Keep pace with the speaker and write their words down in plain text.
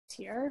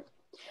here.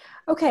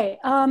 Okay,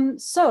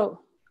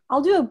 so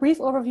I'll do a brief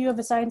overview of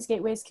the Science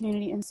Gateways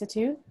Community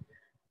Institute.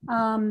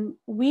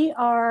 We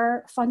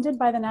are funded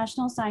by the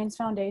National Science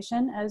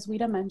Foundation, as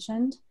Wida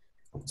mentioned,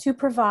 to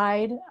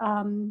provide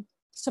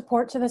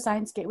support to the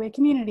Science Gateway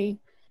community.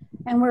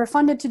 And we're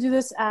funded to do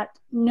this at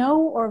no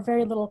or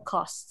very little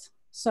cost.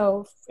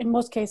 So in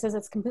most cases,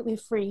 it's completely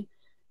free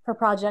for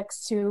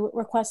projects to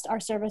request our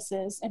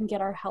services and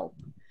get our help.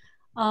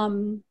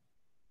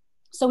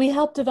 So we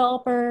help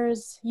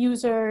developers,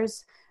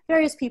 users,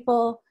 various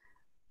people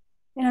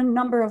in a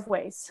number of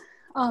ways.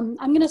 I'm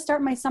going to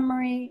start my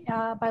summary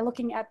by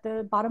looking at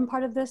the bottom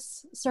part of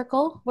this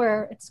circle,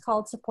 where it's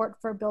called support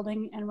for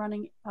building and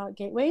running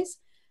gateways.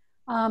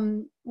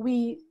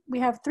 We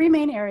have three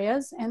main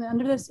areas, and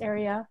under this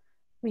area,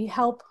 we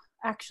help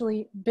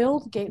actually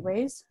build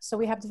gateways. So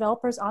we have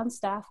developers on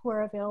staff who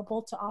are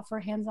available to offer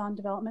hands-on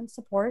development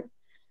support.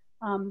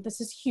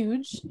 This is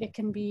huge. It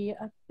can be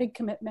a big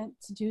commitment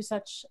to do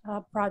such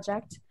a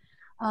project.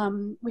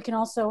 We can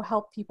also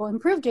help people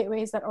improve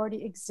gateways that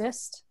already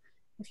exist.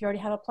 If you already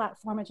have a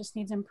platform, it just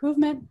needs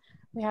improvement.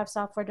 We have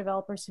software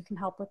developers who can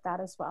help with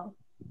that as well.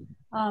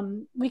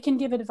 We can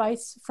give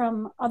advice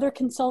from other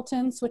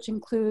consultants, which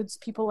includes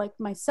people like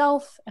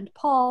myself and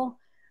Paul.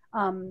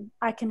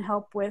 I can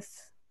help with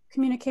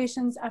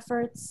communications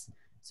efforts,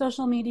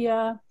 social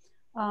media,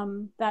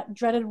 that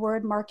dreaded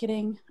word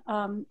marketing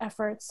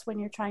efforts when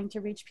you're trying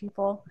to reach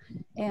people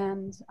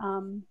and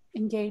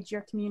engage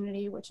your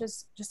community, which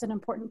is just an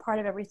important part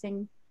of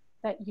everything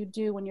that you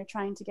do when you're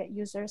trying to get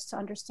users to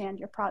understand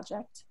your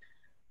project.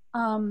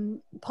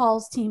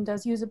 Paul's team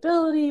does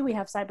usability. We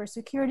have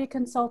cybersecurity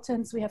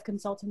consultants. We have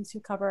consultants who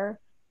cover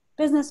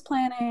business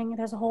planning.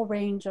 There's a whole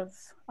range of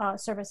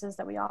services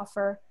that we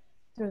offer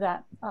through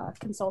that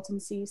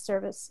consultancy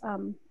service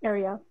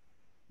area.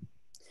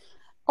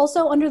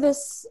 Also under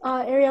this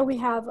area, we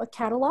have a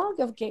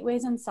catalog of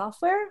gateways and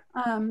software.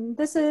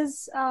 This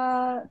is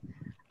a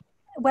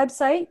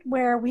website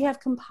where we have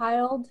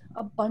compiled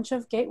a bunch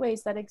of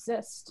gateways that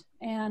exist.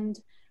 And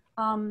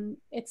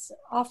it's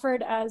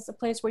offered as a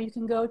place where you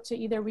can go to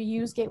either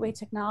reuse gateway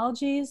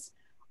technologies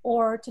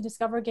or to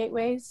discover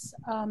gateways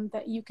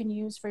that you can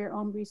use for your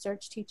own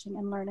research, teaching,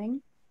 and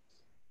learning.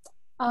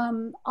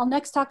 I'll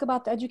next talk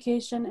about the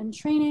education and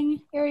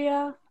training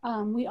area.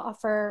 We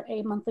offer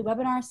a monthly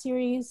webinar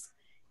series,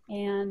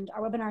 and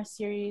our webinar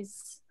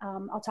series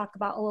I'll talk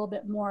about a little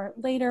bit more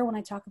later when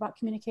I talk about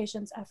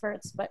communications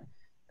efforts, but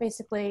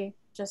basically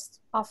just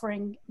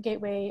offering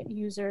gateway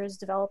users,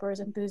 developers,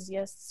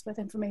 enthusiasts with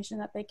information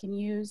that they can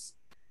use.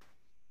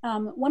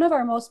 One of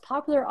our most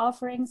popular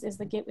offerings is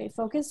the Gateway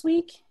Focus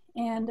Week,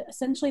 and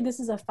essentially this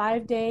is a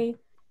 5-day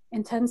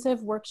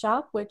intensive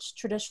workshop which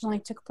traditionally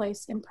took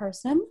place in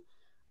person.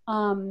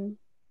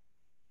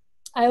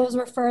 I always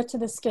refer to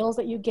the skills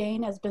that you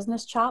gain as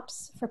business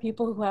chops for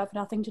people who have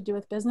nothing to do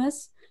with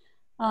business.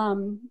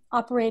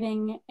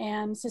 Operating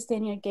and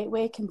sustaining a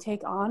gateway can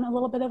take on a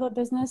little bit of a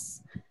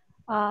business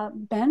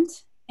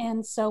bent,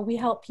 and so we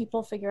help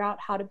people figure out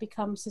how to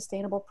become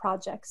sustainable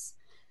projects.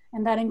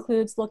 And that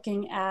includes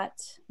looking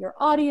at your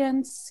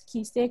audience,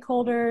 key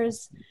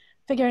stakeholders,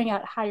 figuring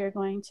out how you're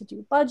going to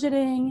do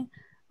budgeting,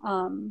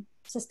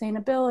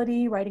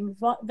 sustainability, writing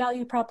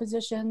value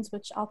propositions,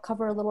 which I'll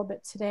cover a little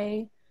bit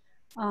today,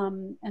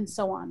 and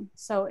so on.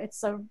 So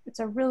it's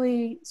a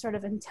really sort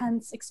of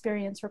intense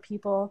experience for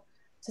people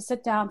to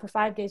sit down for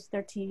 5 days with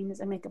their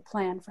teams and make a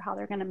plan for how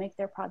they're going to make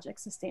their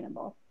project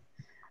sustainable.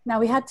 Now,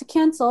 we had to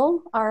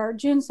cancel our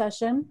June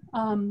session,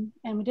 and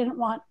we didn't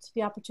want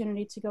the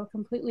opportunity to go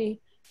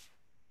completely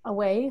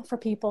away for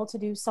people to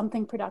do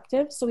something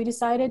productive. So we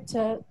decided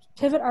to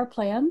pivot our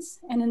plans,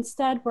 and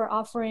instead we're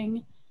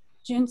offering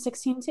June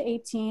 16 to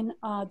 18,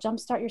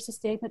 Jumpstart Your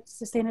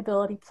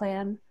Sustainability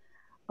Plan,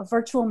 a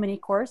virtual mini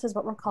course is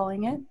what we're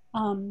calling it.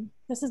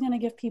 This is going to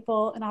give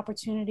people an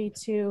opportunity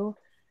to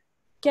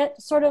get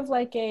sort of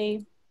like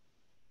a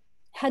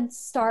head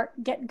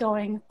start, get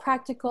going,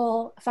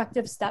 practical,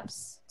 effective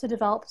steps to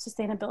develop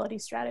sustainability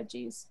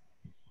strategies.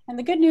 And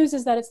the good news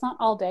is that it's not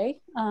all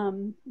day.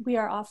 We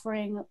are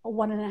offering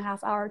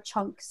 1.5-hour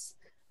chunks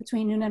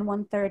between noon and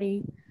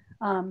 1:30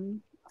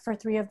 for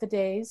 3 of the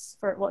days,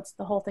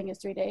 the whole thing is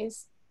 3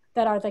 days,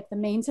 that are like the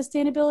main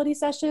sustainability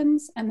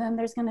sessions. And then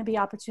there's going to be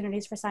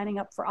opportunities for signing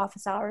up for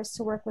office hours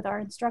to work with our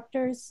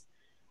instructors.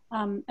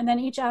 And then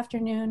each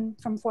afternoon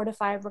from 4 to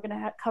 5, we're going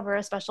to cover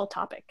a special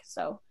topic.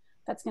 So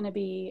that's going to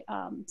be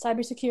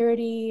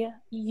cybersecurity,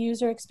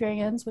 user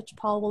experience, which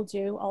Paul will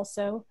do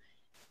also.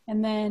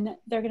 And then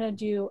they're going to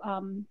do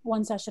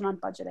one session on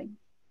budgeting.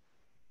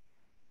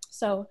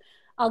 So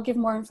I'll give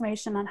more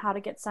information on how to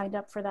get signed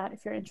up for that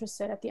if you're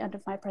interested at the end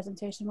of my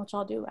presentation, which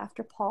I'll do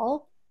after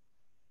Paul.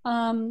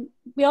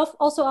 We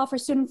also offer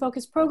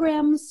student-focused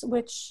programs,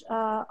 which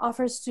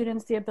offers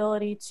students the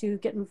ability to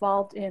get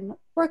involved in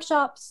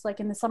workshops. Like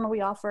in the summer,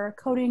 we offer a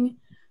coding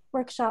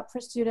workshop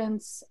for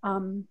students,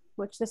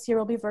 which this year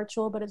will be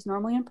virtual, but it's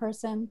normally in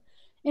person.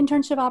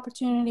 Internship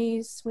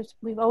opportunities, which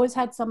we've always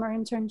had summer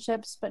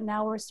internships, but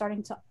now we're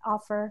starting to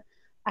offer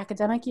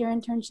academic year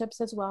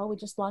internships as well. We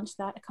just launched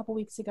that a couple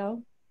weeks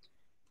ago.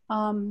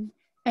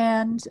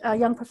 and a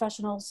young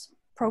professionals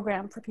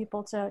program for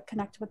people to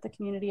connect with the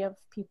community of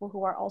people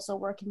who are also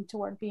working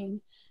toward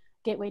being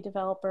gateway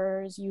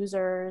developers,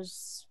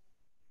 users,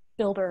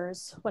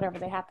 builders, whatever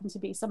they happen to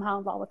be, somehow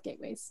involved with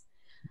gateways.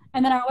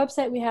 And then our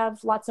website, we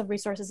have lots of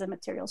resources and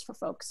materials for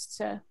folks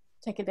to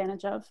take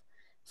advantage of.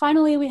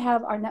 Finally, we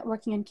have our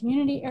networking and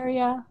community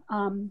area.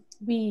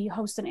 We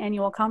host an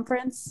annual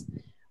conference,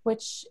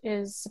 which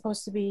is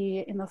supposed to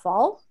be in the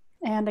fall.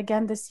 And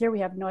again, this year, we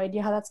have no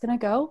idea how that's gonna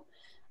go.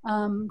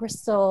 We're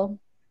still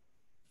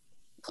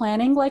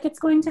planning like it's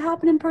going to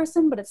happen in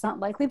person, but it's not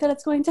likely that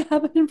it's going to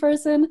happen in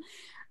person.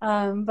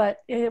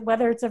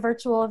 Whether it's a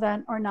virtual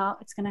event or not,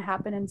 it's gonna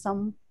happen in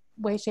some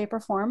way, shape, or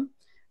form.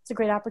 It's a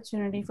great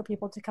opportunity for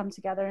people to come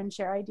together and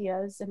share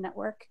ideas and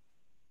network.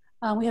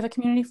 We have a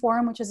community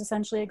forum, which is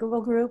essentially a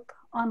Google group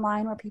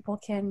online where people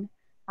can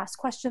ask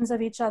questions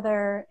of each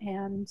other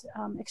and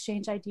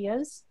exchange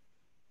ideas.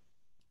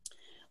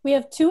 We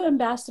have 2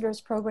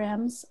 ambassadors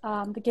programs.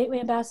 The Gateway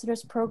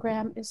Ambassadors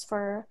program is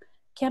for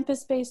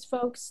campus-based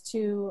folks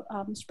to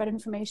spread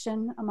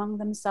information among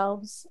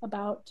themselves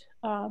about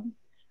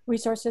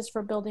resources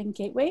for building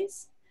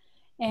gateways.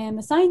 And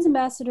the Science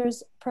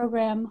Ambassadors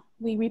program,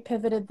 we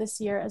repivoted this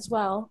year as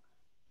well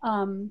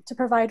to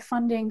provide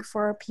funding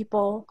for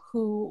people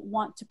who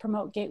want to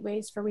promote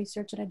gateways for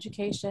research and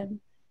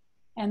education.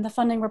 And the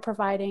funding we're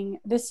providing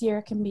this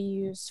year can be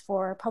used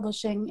for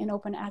publishing in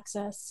open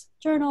access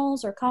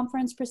journals or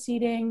conference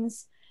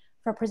proceedings,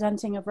 for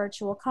presenting a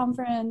virtual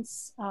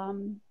conference,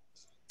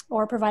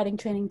 or providing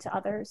training to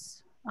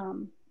others.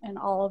 And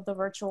all of the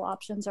virtual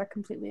options are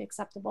completely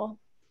acceptable.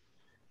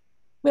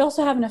 We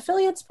also have an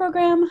affiliates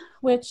program,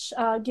 which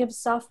gives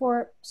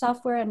software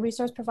and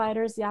resource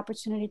providers the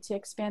opportunity to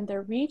expand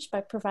their reach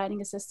by providing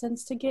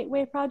assistance to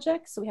gateway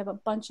projects. So we have a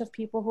bunch of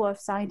people who have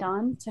signed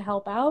on to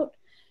help out.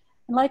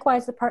 And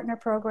likewise, the partner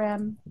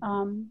program,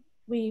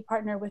 we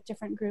partner with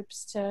different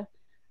groups to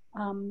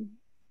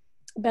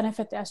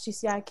benefit the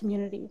SGCI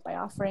community by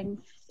offering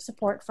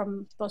support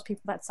from those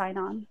people that sign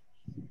on.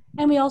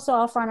 And we also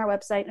offer on our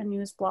website a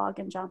news blog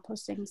and job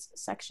postings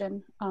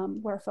section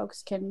where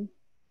folks can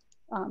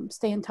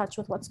stay in touch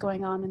with what's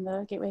going on in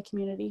the Gateway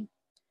community.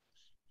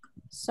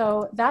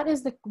 So that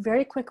is the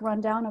very quick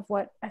rundown of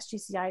what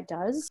SGCI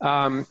does.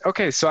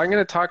 Okay, so I'm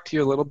going to talk to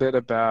you a little bit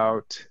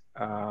about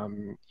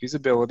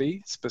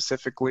usability,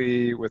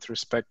 specifically with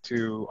respect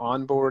to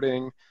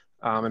onboarding.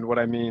 And what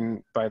I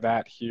mean by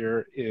that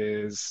here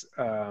is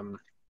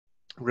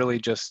really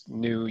just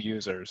new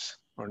users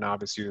or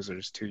novice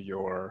users to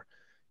your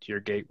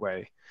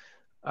gateway.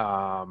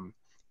 And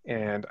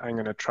I'm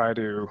going to try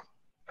to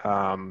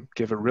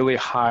give a really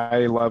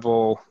high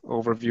level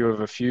overview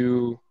of a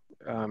few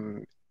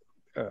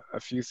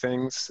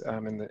things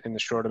in the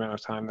short amount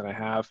of time that I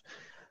have.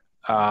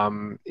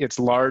 It's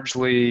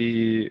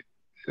largely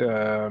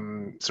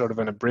sort of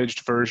an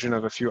abridged version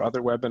of a few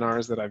other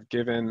webinars that I've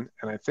given,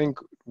 and I think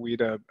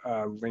we'd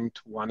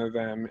linked one of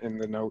them in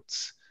the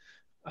notes.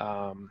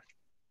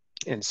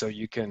 And so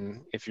you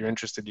can, if you're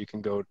interested, you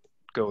can go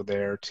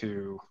there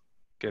to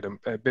get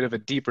a bit of a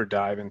deeper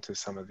dive into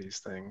some of these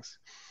things.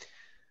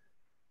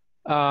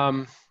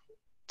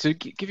 To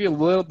give you a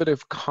little bit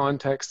of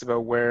context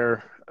about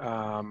where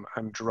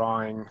I'm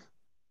drawing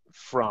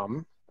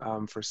from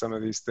for some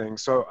of these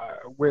things. So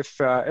with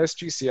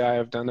SGCI,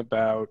 I've done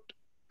about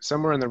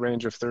somewhere in the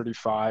range of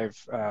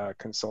 35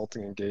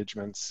 consulting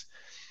engagements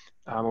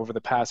over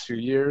the past few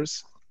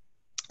years.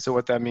 So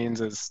what that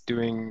means is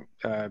doing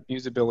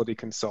usability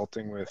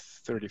consulting with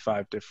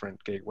 35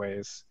 different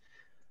gateways.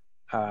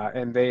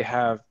 And they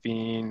have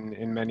been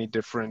in many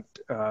different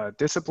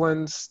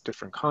disciplines,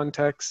 different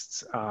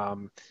contexts,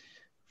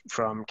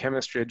 from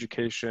chemistry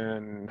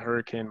education,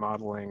 hurricane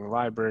modeling,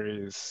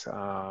 libraries,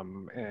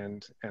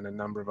 and a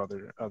number of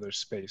other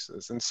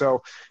spaces. And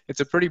so it's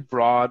a pretty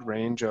broad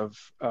range of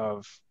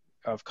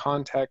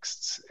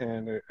contexts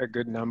and a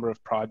good number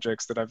of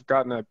projects that I've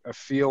gotten a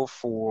feel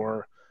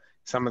for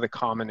some of the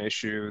common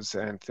issues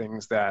and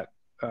things that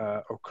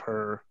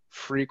occur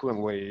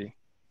frequently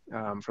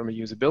from a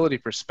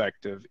usability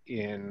perspective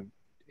in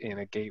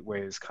a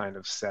gateways kind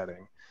of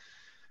setting.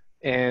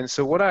 And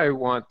so what I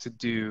want to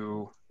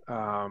do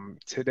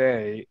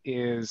today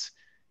is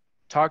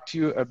talk to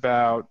you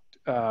about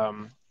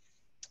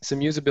some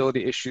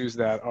usability issues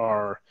that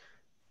are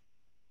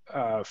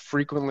I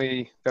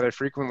frequently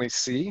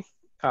see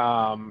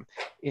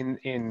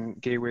in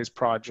gateways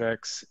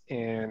projects,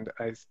 and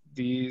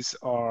these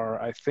are,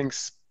 I think,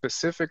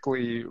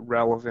 specifically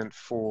relevant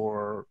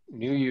for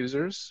new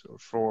users,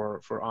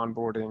 or for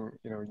onboarding,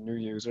 new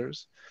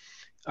users.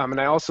 And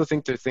I also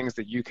think they're things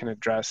that you can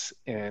address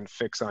and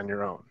fix on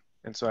your own.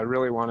 And so I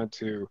really wanted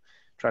to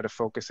try to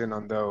focus in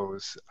on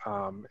those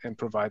and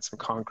provide some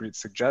concrete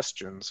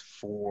suggestions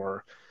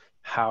for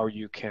how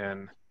you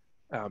can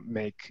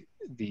make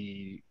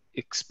the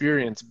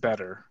experience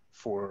better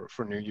for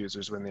new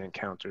users when they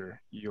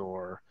encounter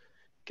your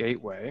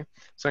gateway.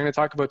 So I'm going to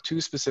talk about two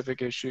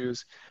specific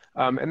issues,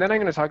 and then I'm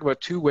going to talk about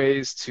two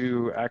ways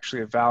to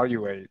actually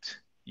evaluate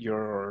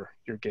your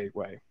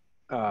gateway.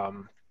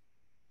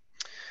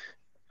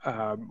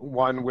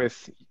 one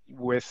with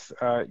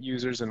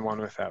users and one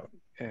without.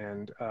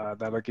 And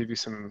that'll give you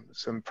some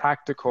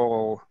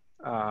practical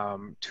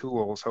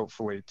tools,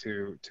 hopefully,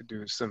 to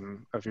do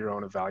some of your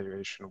own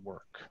evaluation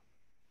work.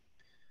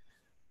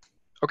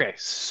 Okay,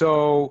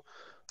 so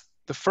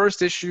the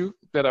first issue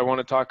that I want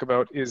to talk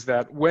about is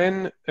that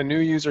when a new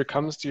user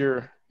comes to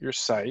your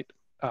site,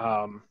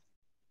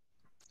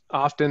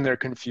 often they're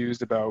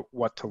confused about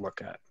what to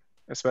look at,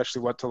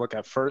 especially what to look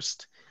at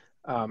first.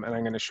 And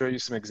I'm going to show you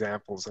some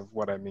examples of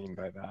what I mean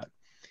by that.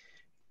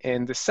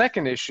 And the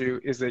second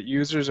issue is that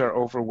users are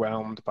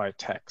overwhelmed by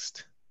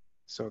text.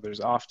 So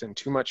there's often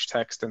too much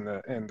text, and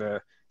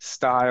the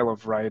style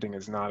of writing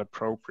is not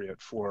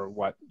appropriate for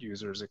what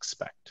users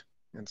expect.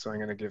 And so I'm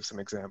going to give some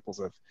examples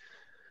of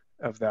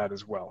that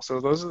as well. So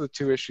those are the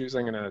two issues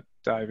I'm going to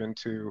dive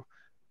into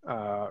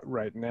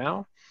right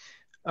now.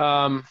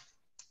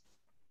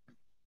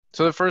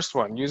 So the first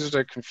one, users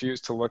are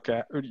confused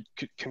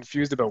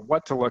about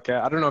what to look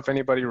at. I don't know if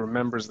anybody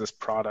remembers this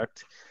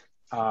product.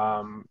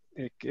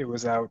 It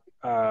was out,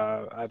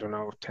 I don't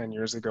know, 10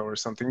 years ago or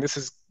something. This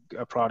is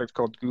a product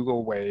called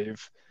Google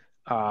Wave.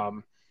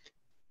 The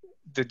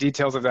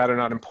details of that are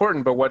not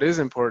important, but what is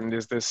important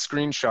is this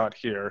screenshot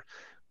here,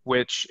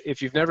 which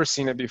if you've never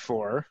seen it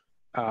before,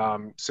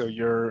 so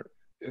you're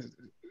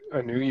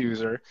a new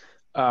user,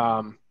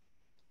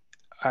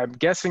 I'm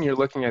guessing you're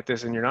looking at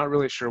this and you're not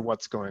really sure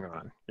what's going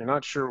on. You're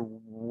not sure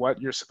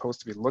what you're supposed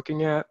to be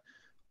looking at.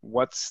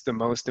 What's the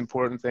most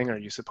important thing? Are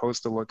you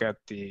supposed to look at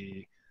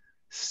the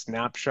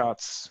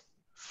snapshots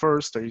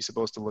first? Are you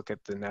supposed to look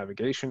at the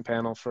navigation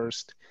panel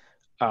first?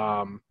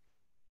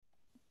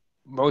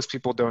 Most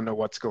people don't know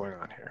what's going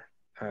on here.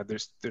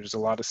 There's a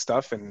lot of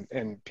stuff,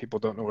 and people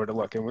don't know where to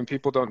look. And when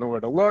people don't know where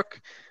to look,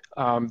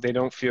 they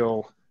don't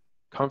feel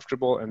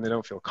comfortable and they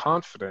don't feel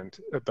confident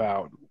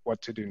about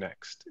what to do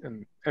next.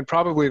 And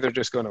probably they're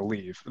just going to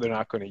leave. They're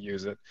not going to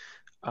use it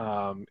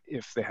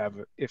if they have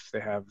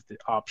the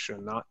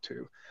option not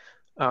to.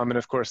 And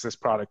of course, this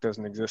product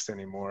doesn't exist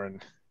anymore.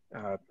 And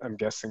I'm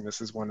guessing this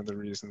is one of the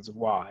reasons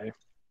why.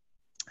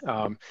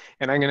 And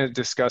I'm going to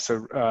discuss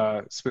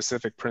a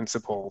specific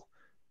principle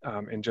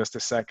in just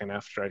a second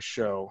after I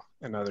show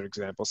another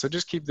example. So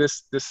just keep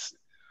this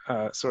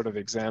sort of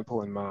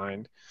example in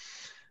mind.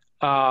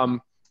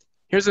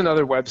 Here's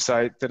another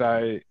website that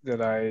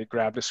I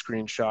grabbed a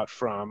screenshot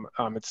from.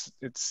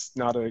 It's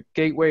not a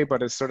gateway,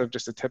 but it's sort of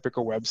just a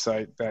typical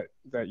website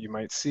that you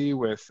might see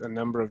with a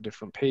number of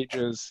different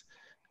pages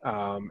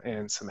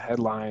and some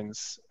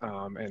headlines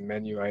and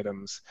menu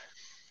items.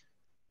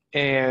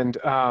 And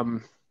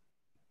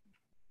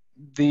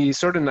the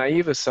sort of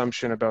naive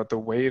assumption about the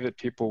way that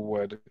people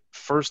would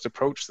first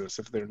approach this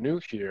if they're new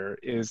here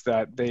is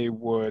that they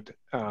would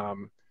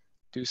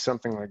do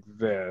something like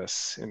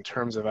this in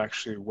terms of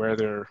actually where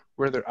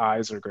their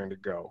eyes are going to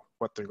go,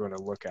 what they're going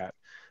to look at.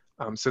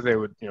 So they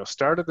would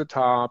start at the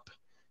top,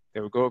 they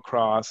would go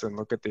across and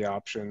look at the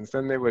options,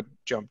 then they would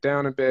jump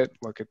down a bit,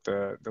 look at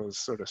those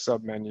sort of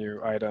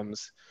sub-menu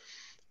items.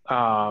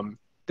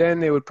 Then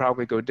they would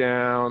probably go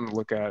down,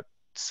 look at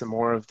some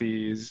more of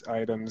these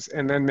items,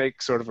 and then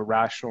make sort of a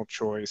rational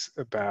choice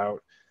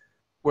about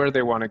where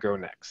they want to go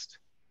next.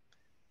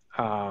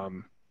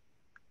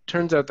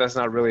 Turns out that's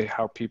not really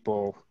how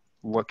people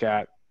look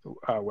at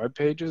web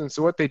pages. And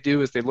so what they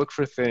do is they look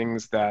for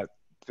things that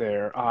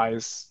their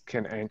eyes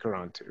can anchor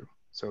onto.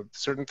 So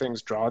certain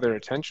things draw their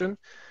attention,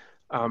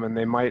 and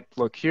they might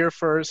look here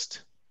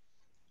first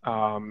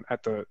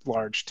at the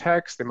large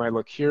text. They might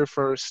look here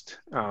first,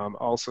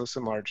 also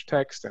some large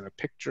text and a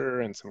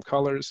picture and some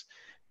colors.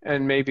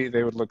 And maybe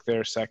they would look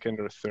there second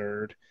or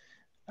third.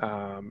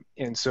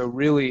 And so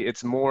really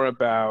it's more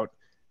about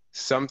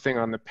something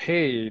on the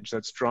page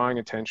that's drawing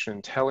attention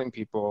and telling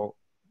people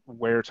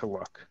where to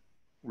look,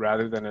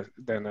 rather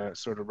than a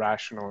sort of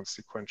rational and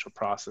sequential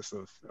process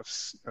of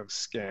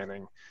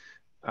scanning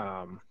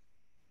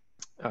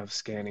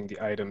the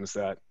items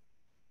that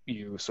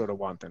you sort of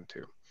want them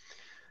to.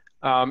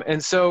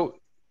 And so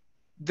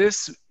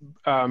this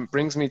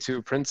brings me to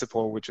a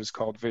principle which is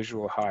called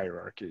visual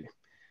hierarchy.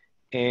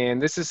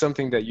 And this is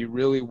something that you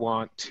really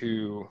want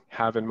to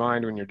have in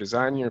mind when you're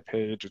designing your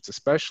page.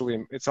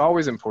 It's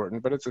always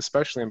important, but it's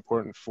especially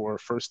important for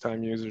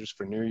first-time users,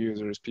 for new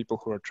users,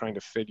 people who are trying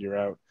to figure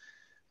out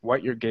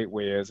what your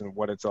gateway is and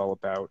what it's all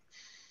about.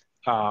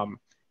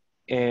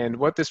 And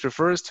what this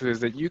refers to is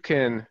that you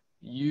can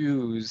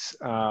use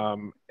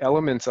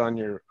elements on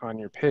your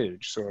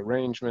page, so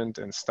arrangement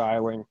and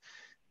styling,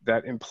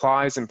 that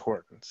implies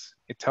importance.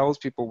 It tells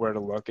people where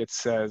to look. It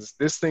says,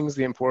 this thing's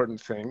the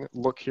important thing,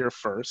 look here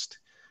first,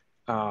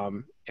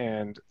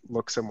 and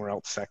look somewhere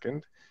else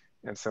second,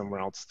 and somewhere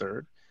else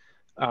third.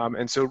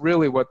 And so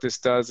really what this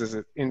does is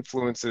it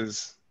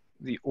influences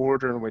the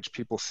order in which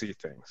people see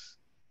things.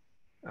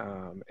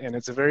 And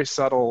it's a very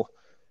subtle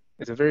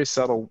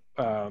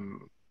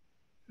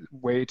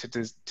way to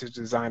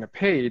design a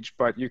page,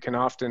 but you can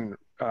often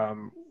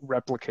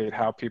replicate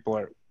how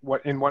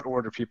in what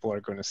order people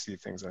are going to see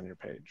things on your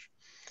page.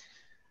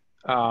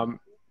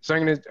 So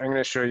I'm going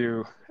to show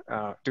you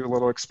do a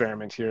little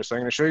experiment here. So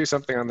I'm going to show you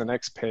something on the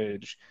next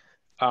page.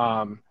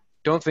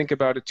 Don't think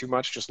about it too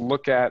much. Just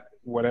look at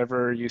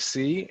whatever you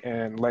see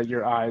and let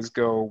your eyes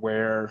go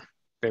where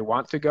they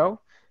want to go.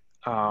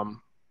 And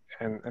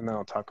then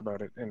I'll talk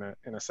about it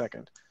in a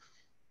second.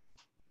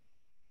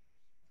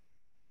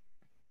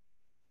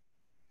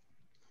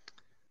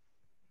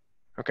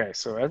 Okay,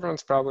 so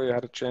everyone's probably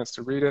had a chance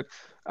to read it.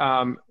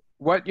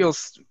 What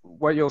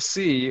you'll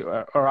see,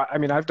 or I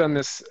mean, I've done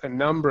this a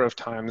number of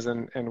times,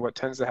 and what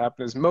tends to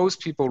happen is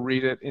most people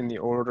read it in the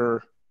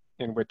order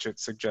in which it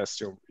suggests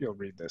you'll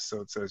read this.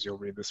 So it says you'll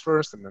read this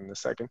first and then the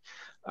second.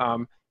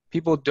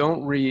 People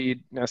don't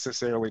read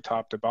necessarily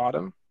top to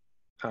bottom.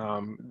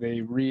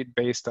 They read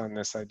based on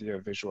this idea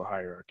of visual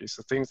hierarchy.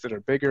 So things that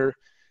are bigger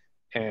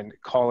and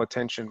call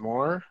attention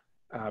more,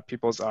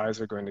 people's eyes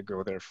are going to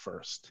go there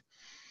first.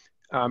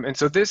 And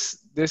so this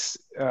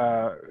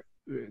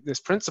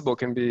principle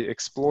can be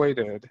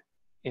exploited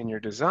in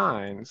your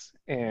designs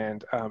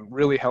and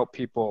really help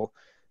people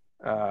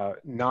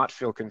not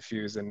feel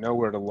confused and know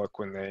where to look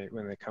when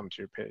they come to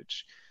your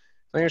page.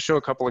 I'm going to show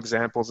a couple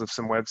examples of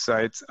some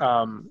websites.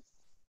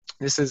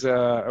 This is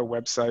a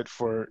website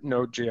for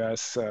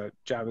Node.js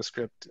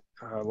JavaScript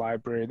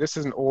library. This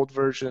is an old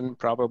version,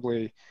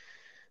 probably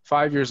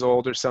 5 years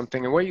old or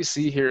something. And what you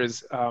see here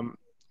is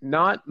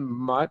not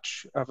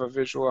much of a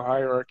visual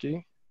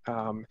hierarchy.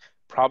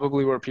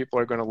 Probably where people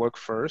are going to look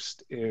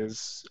first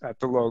is at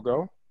the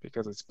logo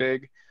because it's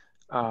big.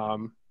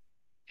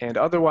 And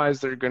otherwise,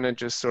 they're going to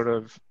just sort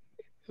of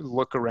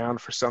look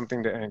around for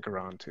something to anchor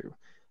onto.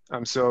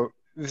 So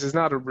this is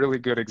not a really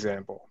good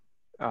example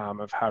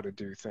of how to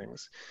do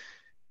things.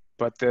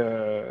 But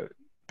the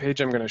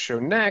page I'm going to show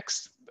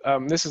next,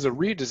 this is a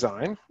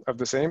redesign of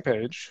the same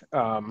page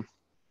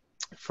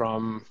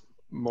from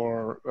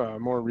more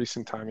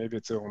recent time. Maybe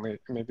it's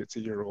a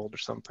year old or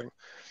something.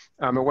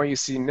 And what you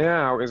see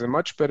now is a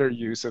much better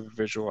use of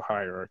visual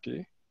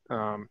hierarchy.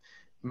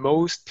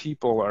 Most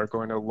people are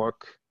going to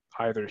look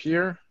either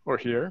here or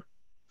here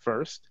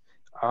first.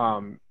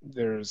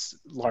 There's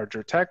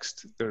larger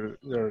text,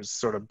 there's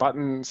sort of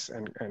buttons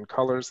and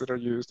colors that are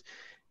used,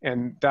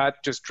 and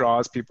that just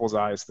draws people's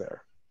eyes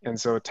there. And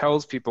so it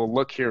tells people,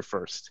 look here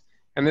first.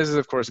 And this is,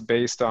 of course,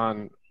 based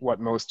on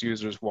what most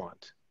users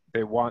want.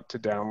 They want to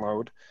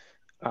download.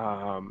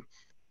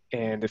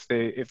 And if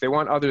they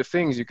want other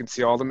things, you can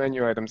see all the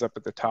menu items up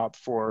at the top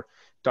for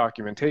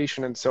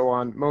documentation and so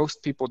on.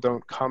 Most people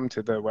don't come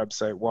to the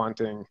website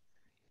wanting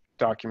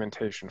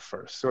documentation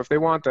first. So if they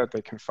want that,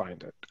 they can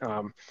find it.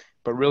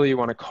 But really, you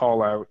want to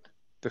call out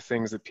the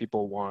things that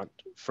people want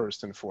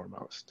first and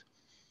foremost.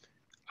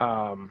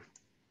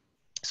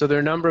 So there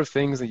are a number of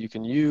things that you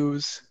can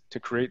use to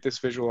create this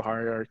visual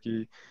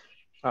hierarchy.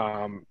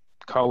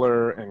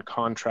 Color and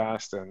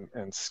contrast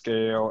and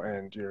scale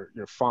and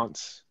your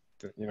fonts,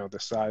 the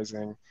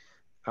sizing,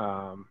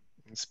 and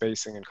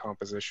spacing and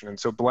composition. And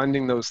so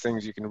blending those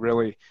things, you can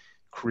really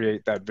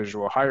create that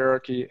visual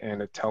hierarchy,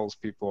 and it tells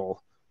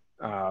people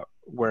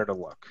where to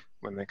look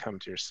when they come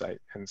to your site.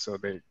 And so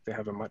they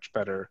have a much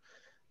better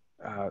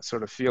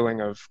sort of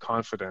feeling of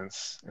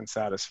confidence and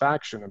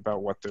satisfaction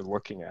about what they're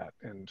looking at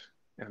and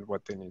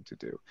what they need to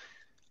do.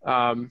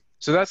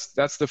 So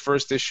that's the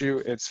first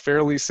issue. It's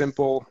fairly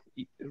simple,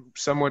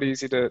 somewhat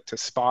easy to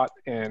spot,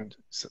 and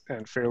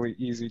fairly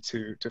easy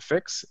to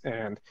fix,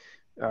 and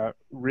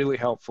really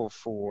helpful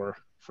for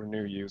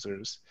new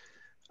users.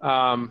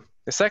 The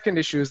second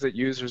issue is that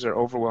users are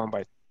overwhelmed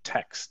by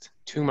text,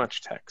 too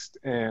much text.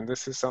 And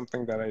this is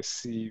something that I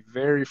see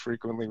very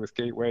frequently with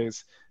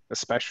gateways,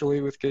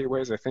 especially with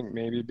gateways. I think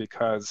maybe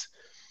because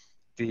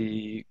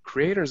the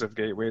creators of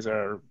gateways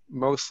are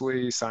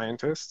mostly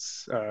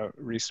scientists,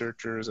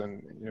 researchers,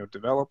 and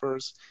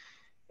developers,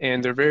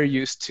 and they're very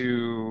used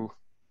to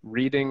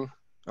reading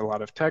a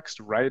lot of text,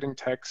 writing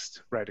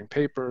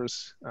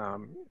papers,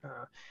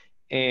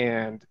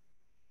 and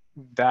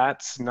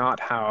that's not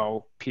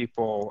how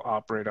people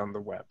operate on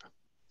the web.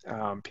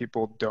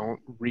 People don't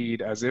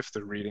read as if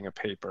they're reading a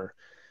paper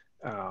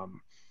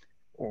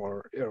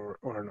or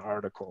an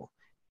article.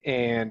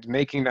 And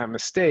making that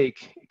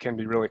mistake can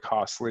be really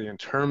costly in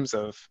terms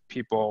of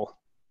people,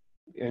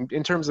 in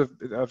terms of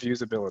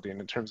usability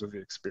and in terms of the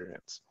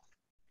experience.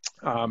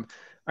 I'm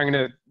going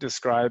to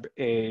describe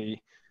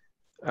a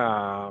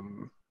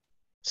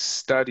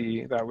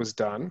study that was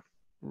done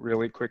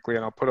really quickly,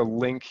 and I'll put a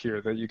link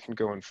here that you can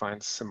go and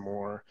find some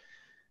more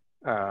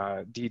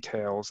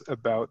details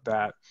about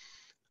that.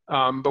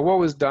 But what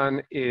was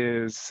done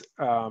is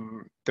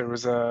there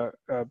was a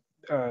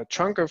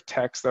chunk of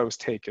text that was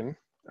taken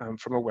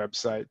from a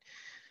website.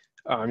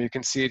 You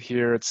can see it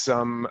here. It's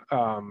some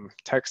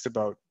text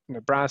about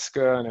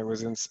Nebraska, and it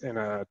was in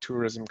a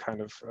tourism kind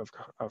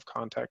of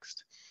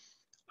context.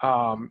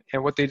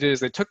 And what they did is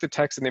they took the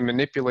text and they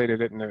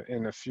manipulated it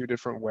in a few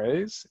different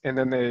ways, and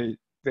then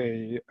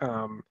they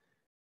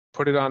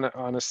put it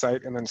on a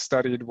site and then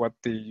studied what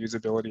the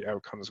usability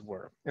outcomes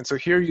were. And so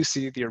here you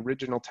see the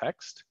original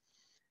text.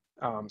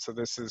 So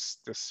this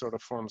sort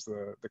of forms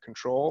the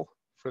control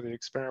for the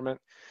experiment.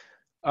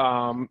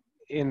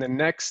 In the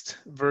next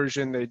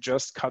version, they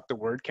just cut the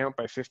word count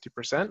by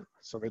 50%.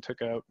 So they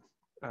took out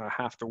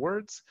half the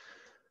words.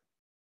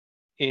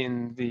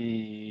 In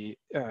the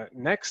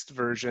next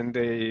version,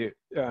 they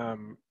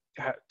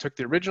took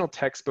the original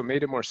text but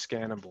made it more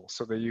scannable.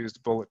 So they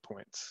used bullet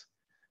points.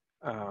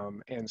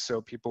 And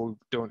so people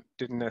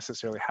didn't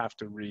necessarily have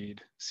to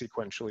read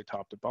sequentially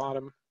top to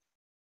bottom.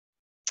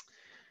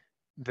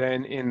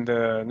 Then in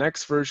the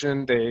next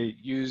version, they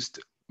used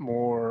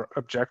more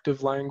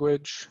objective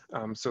language.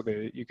 So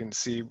you can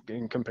see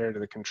in compared to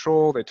the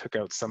control, they took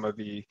out some of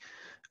the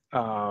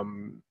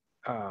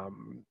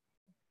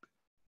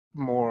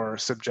more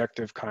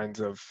subjective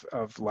kinds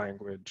of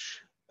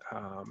language.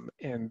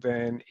 And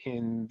then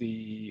in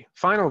the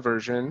final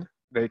version,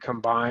 they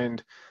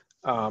combined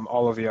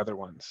all of the other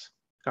ones.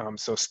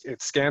 So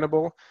it's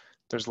scannable,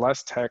 there's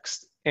less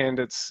text, and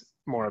it's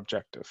more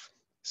objective.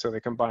 So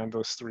they combined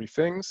those three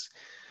things.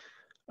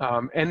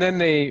 And then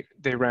they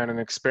ran an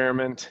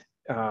experiment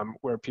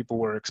where people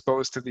were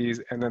exposed to these,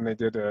 and then they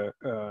did a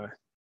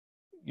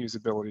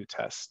usability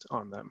test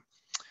on them.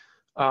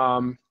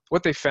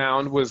 What they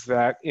found was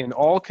that in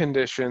all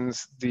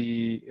conditions,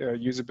 the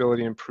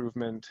usability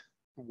improvement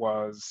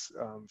was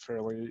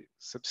fairly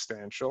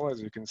substantial,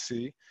 as you can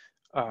see,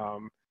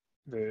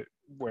 the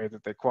way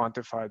that they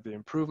quantified the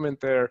improvement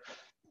there.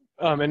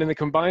 And in the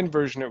combined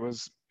version, it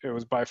was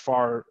by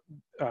far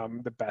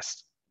the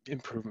best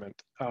improvement.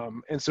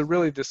 And so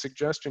really the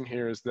suggestion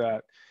here is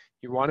that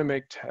you want to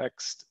make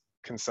text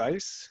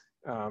concise,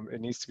 it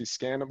needs to be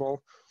scannable,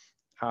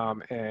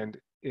 and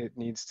it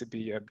needs to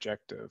be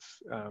objective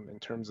in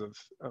terms of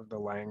the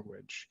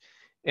language.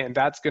 And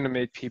that's going to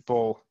make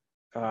people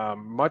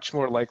much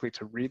more likely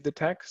to read the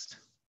text.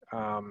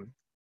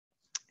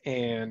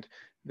 And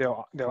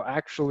they'll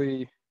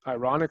actually,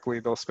 ironically,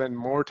 they'll spend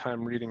more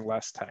time reading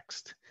less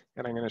text.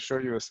 And I'm going to show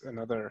you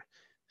another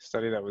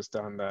study that was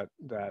done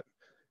that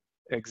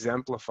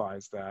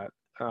exemplifies that.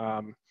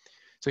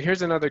 So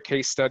here's another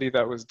case study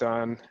that was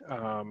done.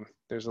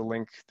 There's a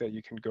link that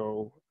you can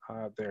go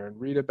there and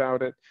read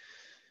about it.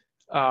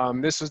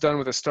 This was done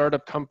with a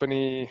startup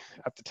company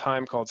at the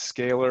time called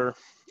Scalar,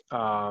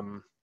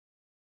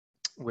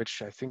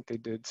 which I think they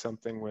did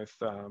something with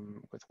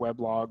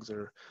weblogs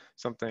or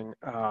something.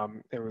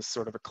 It was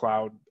sort of a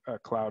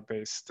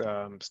cloud-based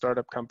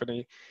startup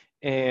company.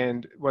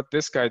 And what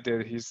this guy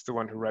did, he's the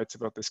one who writes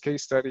about this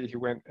case study. He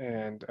went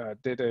and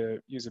did a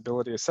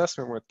usability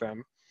assessment with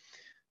them.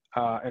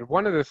 And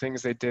one of the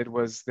things they did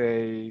was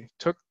they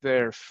took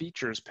their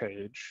features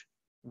page,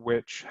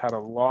 which had a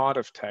lot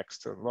of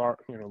text, a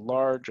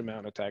large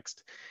amount of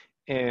text,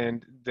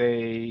 and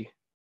they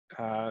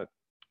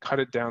cut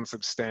it down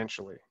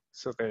substantially.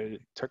 So they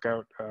took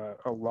out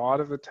a lot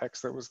of the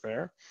text that was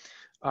there.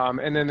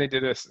 And then they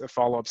did a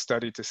follow-up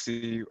study to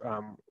see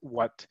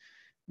what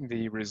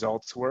the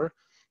results were.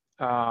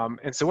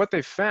 And so what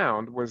they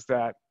found was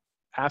that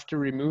after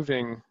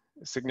removing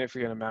a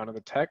significant amount of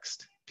the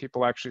text,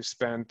 people actually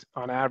spent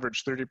on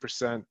average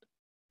 30%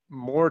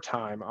 more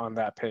time on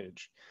that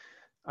page.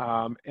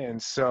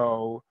 And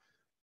so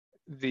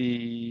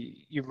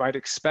you might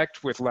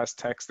expect with less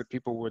text that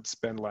people would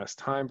spend less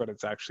time, but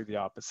it's actually the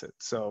opposite.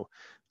 So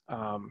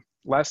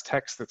less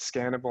text that's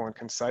scannable and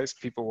concise,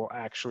 people will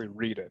actually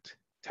read it.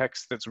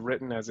 Text that's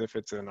written as if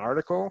it's an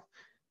article,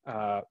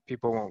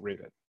 people won't read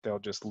it. They'll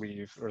just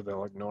leave or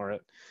they'll ignore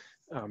it.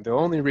 They'll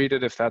only read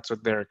it if that's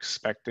what they're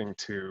expecting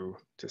to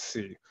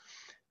see.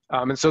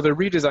 And so the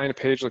redesigned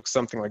page looks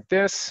something like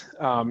this.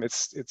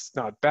 It's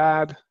not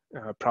bad.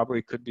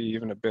 Probably could be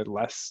even a bit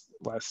less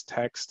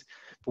text.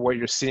 But what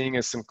you're seeing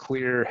is some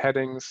clear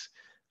headings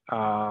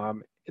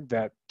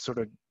that sort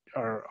of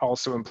are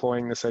also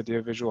employing this idea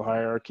of visual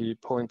hierarchy,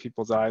 pulling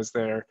people's eyes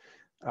there,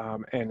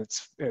 and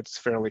it's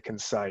fairly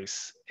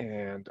concise,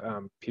 and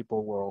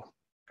people will,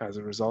 as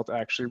a result,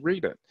 actually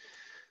read it.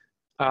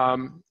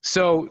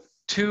 So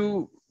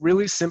two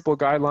really simple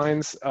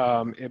guidelines.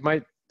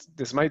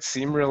 This might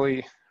seem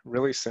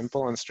really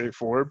simple and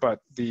straightforward, but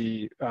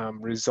the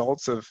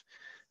results of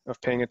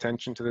paying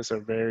attention to this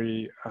are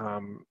very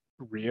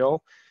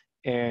real.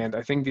 And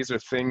I think these are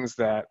things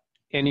that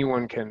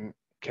anyone can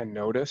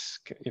notice,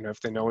 if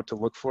they know what to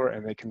look for,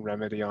 and they can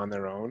remedy on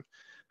their own.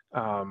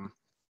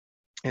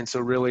 And so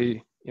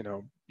really,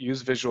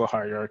 use visual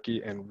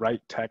hierarchy and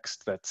write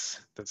text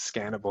that's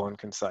scannable and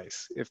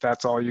concise. If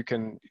that's all you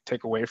can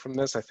take away from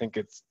this, I think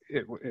it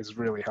is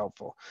really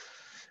helpful.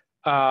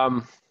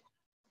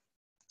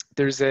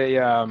 There's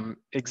a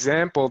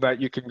example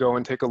that you can go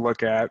and take a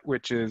look at,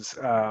 which is,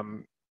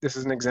 this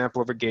is an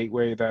example of a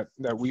gateway that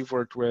we've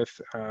worked with,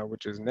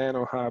 which is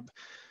NanoHub.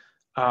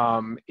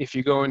 If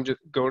you go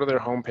to their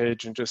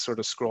homepage and just sort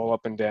of scroll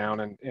up and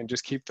down and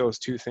just keep those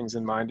two things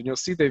in mind, and you'll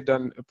see they've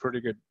done a pretty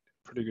good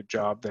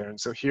job there. And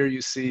so here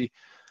you see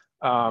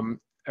a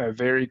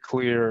very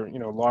clear,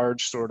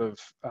 large sort of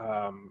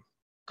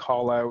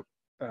call out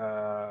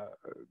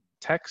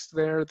text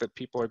there that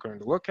people are going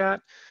to look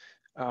at.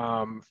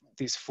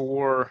 These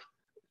four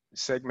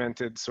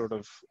segmented sort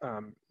of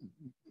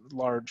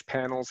large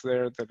panels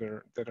there that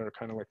are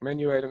kind of like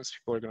menu items.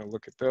 People are going to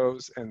look at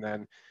those, and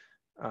then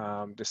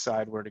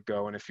decide where to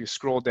go. And if you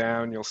scroll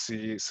down, you'll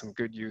see some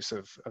good use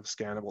of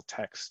scannable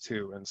text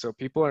too. And so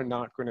people are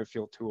not going to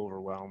feel too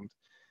overwhelmed,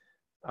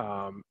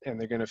 and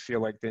they're going to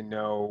feel like they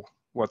know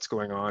what's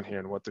going on here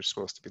and what they're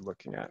supposed to be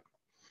looking at.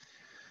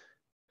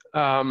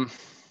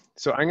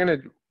 So I'm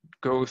going to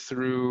go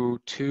through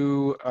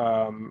two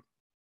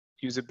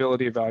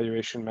usability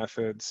evaluation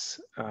methods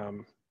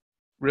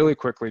really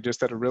quickly,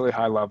 just at a really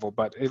high level,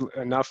 but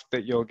enough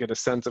that you'll get a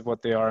sense of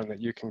what they are and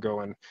that you can go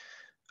and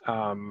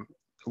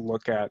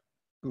look at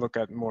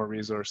more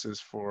resources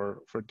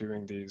for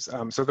doing these.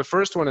 So the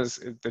first one is,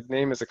 the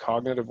name is a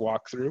cognitive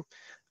walkthrough.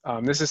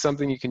 This is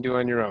something you can do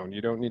on your own.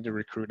 You don't need to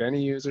recruit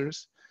any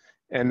users.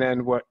 And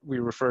then what we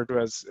refer to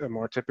as a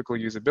more typical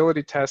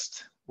usability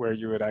test, where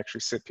you would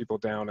actually sit people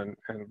down and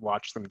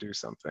watch them do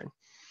something.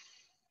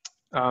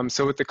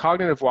 So with the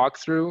cognitive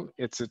walkthrough,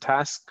 it's a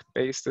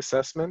task-based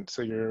assessment.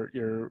 So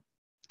you're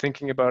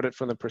thinking about it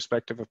from the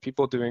perspective of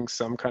people doing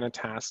some kind of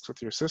tasks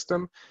with your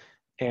system,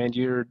 and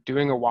you're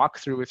doing a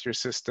walkthrough with your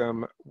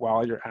system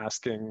while you're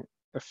asking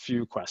a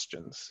few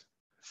questions,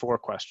 4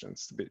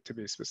 questions to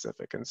be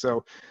specific. And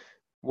so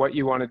what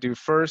you want to do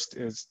first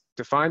is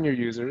define your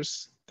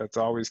users. That's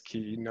always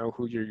key. Know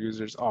who your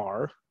users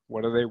are.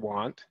 What do they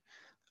want?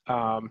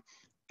 And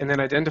then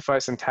identify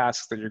some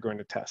tasks that you're going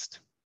to test.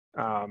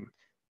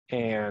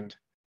 And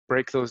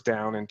break those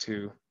down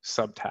into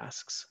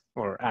subtasks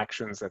or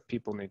actions that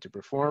people need to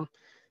perform.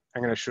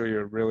 I'm going to show you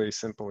a really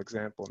simple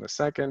example in a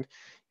second.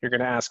 You're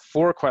going to ask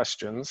 4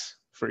 questions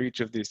for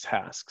each of these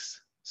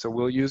tasks. So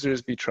will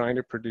users be trying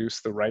to produce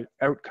the right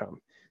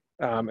outcome?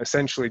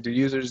 Essentially, do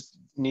users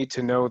need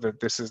to know that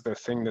this is the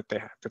thing that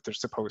they're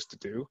supposed to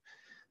do?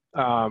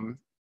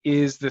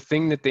 Is the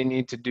thing that they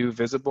need to do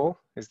visible?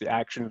 Is the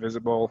action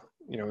visible?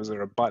 You know, is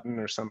there a button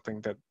or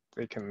something that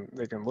they can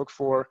look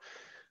for?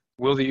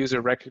 Will the user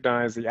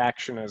recognize the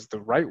action as the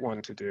right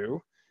one to do?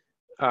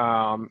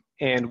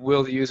 And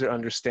will the user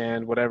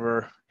understand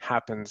whatever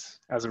happens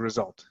as a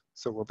result?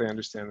 So will they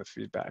understand the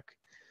feedback?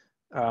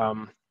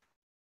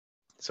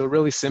 So a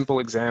really simple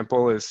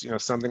example is, you know,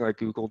 something like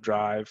Google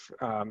Drive.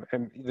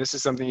 And this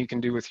is something you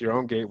can do with your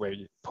own gateway.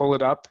 You pull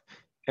it up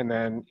and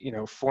then, you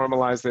know,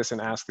 formalize this and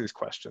ask these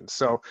questions.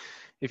 So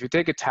if you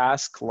take a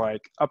task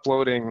like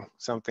uploading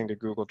something to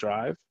Google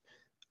Drive,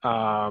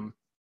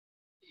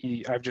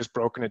 I've just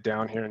broken it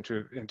down here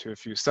into a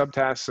few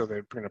subtasks. So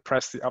they're going to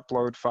press the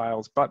upload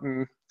files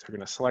button. They're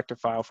going to select a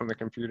file from the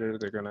computer.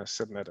 They're going to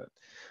submit it.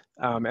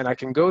 And I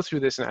can go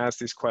through this and ask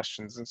these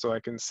questions. And so I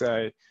can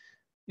say,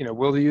 you know,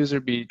 will the user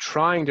be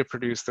trying to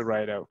produce the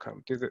right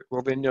outcome?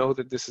 Will they know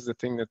that this is the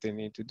thing that they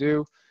need to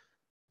do?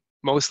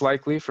 Most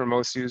likely, for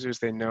most users,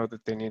 they know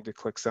that they need to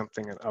click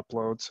something and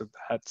upload. So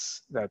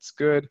that's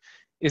good.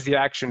 Is the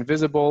action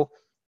visible?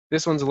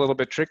 This one's a little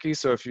bit tricky.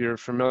 So if you're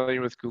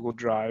familiar with Google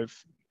Drive,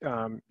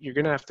 you're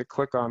going to have to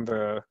click on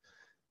the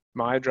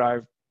My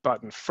Drive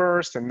button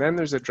first, and then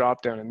there's a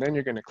drop down, and then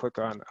you're going to click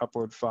on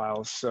Upload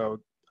Files. So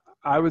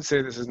I would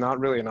say this is not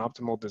really an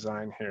optimal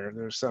design here.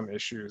 There's some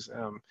issues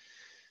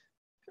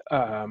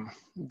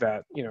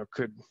that, you know,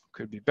 could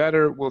be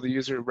better. Will the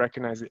user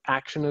recognize the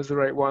action as the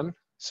right one?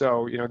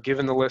 So, you know,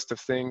 given the list of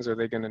things, are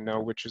they going to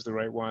know which is the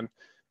right one?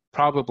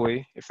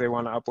 Probably. If they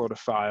want to upload a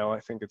file, I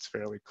think it's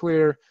fairly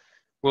clear.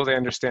 Will they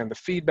understand the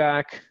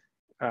feedback?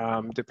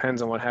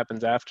 Depends on what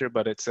happens after,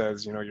 but it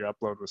says, you know, your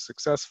upload was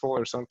successful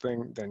or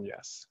something, then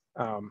yes.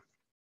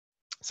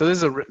 So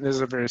this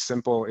is a very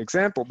simple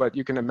example, but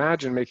you can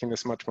imagine making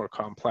this much more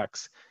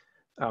complex,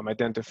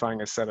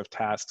 identifying a set of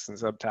tasks and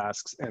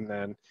subtasks, and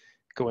then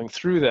going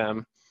through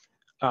them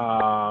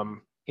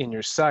in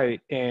your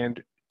site.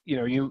 And you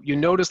know, you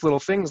notice little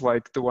things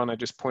like the one I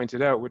just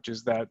pointed out, which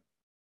is that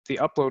the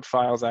upload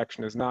files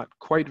action is not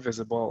quite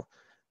visible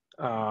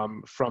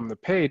from the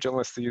page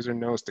unless the user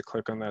knows to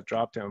click on that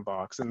drop-down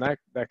box, and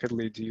that could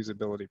lead to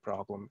usability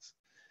problems.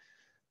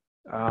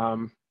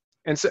 And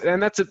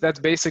that's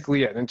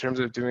basically it in terms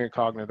of doing a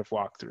cognitive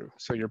walkthrough.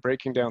 So you're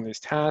breaking down these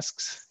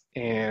tasks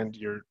and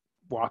you're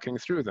walking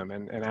through them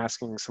and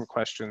asking some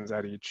questions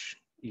at each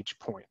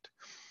point.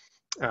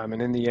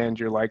 And in the end,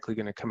 you're likely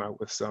going to come out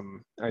with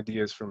some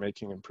ideas for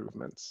making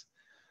improvements.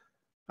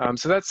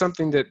 So that's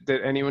something that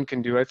anyone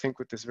can do, I think,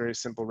 with this very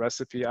simple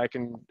recipe. I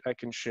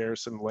can share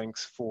some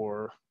links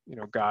for, you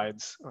know,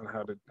 guides on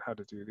how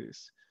to do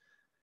these.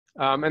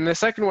 And the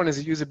second one is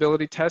a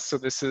usability test. So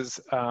this is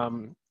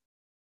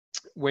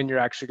when you're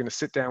actually going to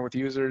sit down with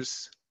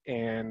users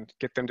and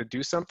get them to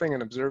do something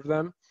and observe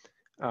them.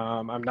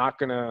 I'm not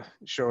going to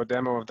show a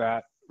demo of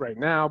that right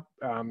now.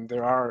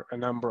 There are a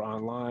number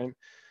online.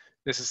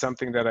 This is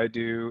something that I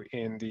do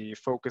in the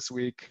focus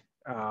week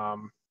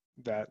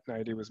that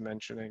Naidi was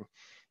mentioning.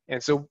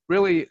 And so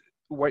really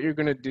what you're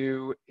going to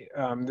do,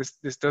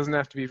 this doesn't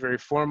have to be very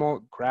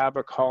formal. Grab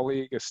a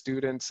colleague, a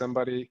student,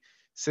 somebody,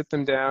 sit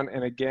them down,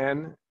 and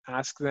again,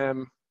 ask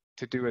them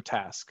to do a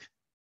task.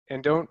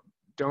 And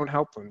don't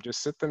help them.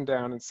 Just sit them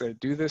down and say,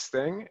 do this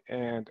thing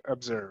and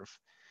observe.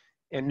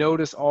 And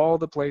notice all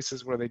the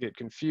places where they get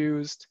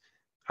confused.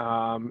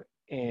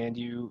 And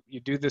you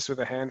do this with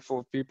a handful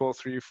of people,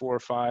 3, 4,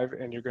 5,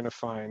 and you're going to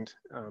find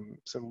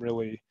some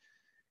really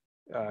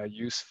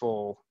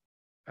useful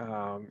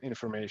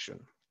information.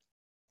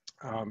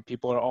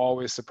 People are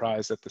always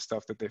surprised at the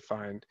stuff that they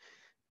find,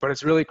 but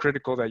it's really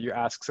critical that you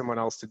ask someone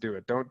else to do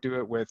it. Don't do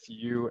it with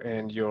you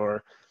and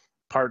your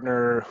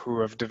partner who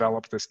have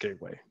developed this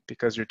gateway,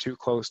 because you're too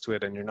close to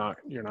it and you're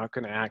not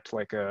going to act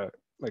like a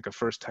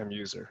first-time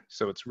user.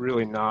 So it's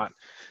really not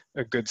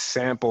a good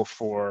sample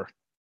for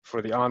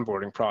the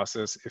onboarding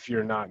process if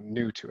you're not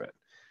new to it.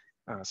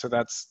 So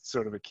that's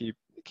sort of a key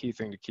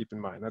thing to keep in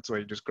mind. That's why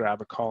you just grab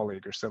a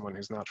colleague or someone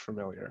who's not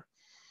familiar.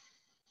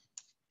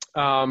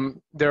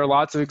 There are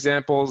lots of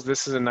examples.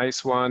 This is a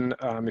nice one.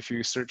 If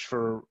you search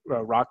for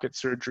rocket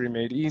surgery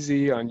made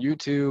easy on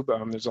YouTube,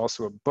 there's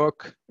also a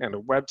book and a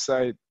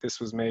website. This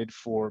was made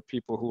for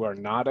people who are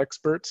not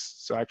experts.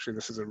 So actually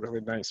this is a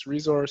really nice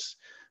resource,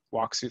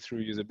 walks you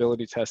through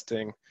usability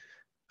testing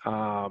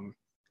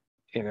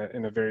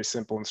in a very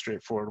simple and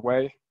straightforward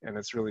way. And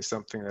it's really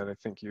something that I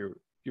think you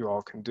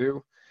all can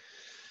do.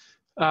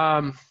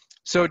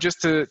 So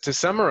just to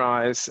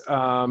summarize,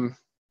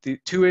 the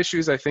 2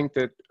 issues I think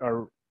that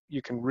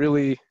you can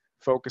really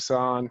focus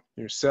on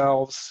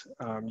yourselves: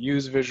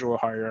 use visual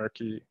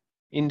hierarchy,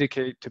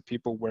 indicate to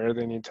people where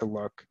they need to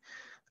look,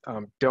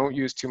 don't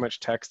use too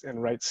much text,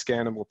 and write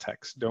scannable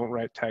text. Don't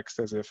write text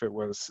as if it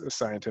was a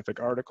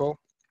scientific article.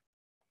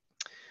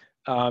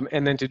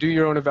 And then to do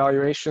your own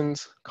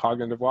evaluations,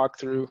 cognitive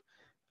walkthrough,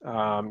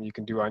 you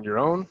can do on your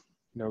own,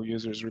 no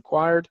users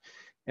required,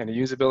 and a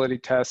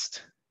usability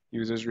test,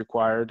 users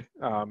required,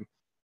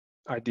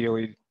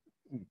 ideally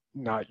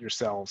not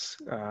yourselves,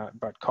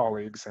 but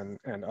colleagues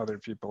and other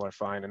people are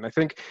fine. And I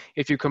think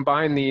if you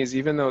combine these,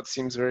 even though it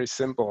seems very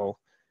simple,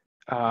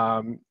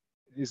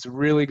 it's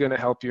really going to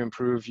help you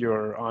improve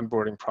your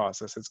onboarding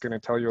process. It's going to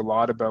tell you a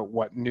lot about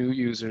what new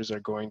users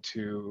are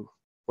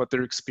what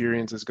their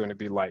experience is going to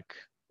be like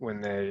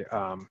when they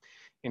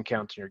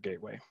encounter your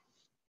gateway.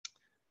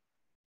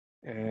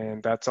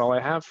 And that's all I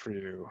have for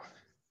you.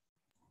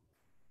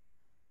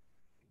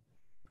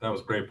 That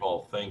was great,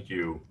 Paul. Thank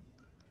you.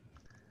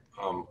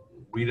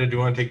 Rita, do you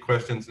want to take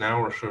questions now,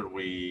 or should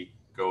we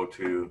go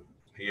to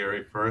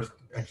Harry first?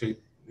 Actually,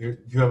 do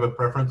you have a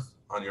preference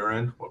on your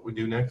end, what we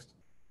do next?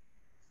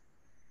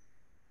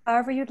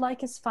 However you'd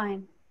like is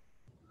fine.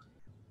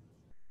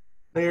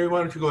 Harry, why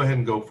don't you go ahead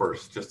and go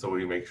first, just so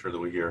we make sure that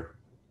we hear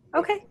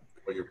Okay.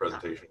 what your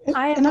presentation is.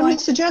 And I would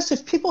suggest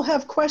if people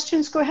have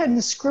questions, go ahead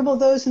and scribble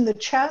those in the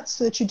chat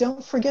so that you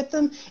don't forget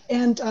them.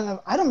 And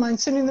I don't mind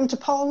sending them to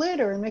Paul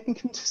later and making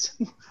him do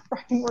some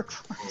writing work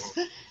for us.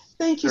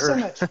 Thank you so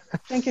much.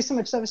 Thank you so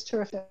much. That was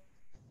terrific.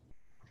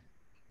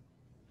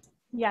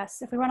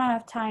 Yes, if we run out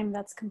of time,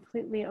 that's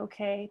completely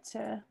okay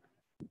to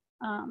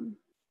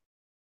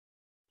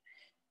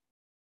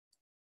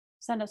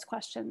send us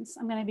questions.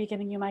 I'm going to be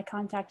giving you my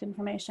contact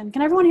information.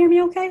 Can everyone hear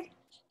me okay?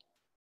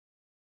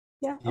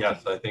 Yeah? Okay.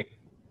 Yes, I think.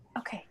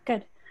 Okay,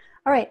 good.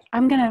 All right,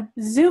 I'm going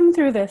to zoom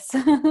through this.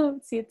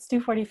 Let's see, it's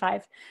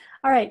 2:45.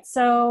 All right,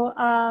 so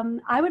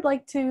I would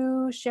like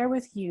to share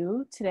with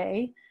you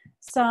today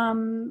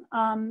some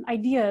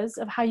ideas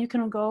of how you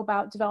can go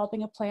about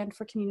developing a plan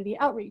for community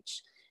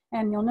outreach.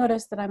 And you'll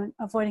notice that I'm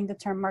avoiding the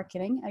term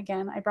marketing.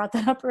 Again, I brought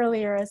that up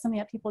earlier as something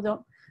that people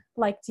don't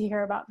like to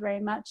hear about very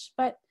much.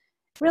 But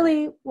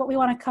really what we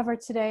want to cover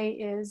today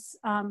is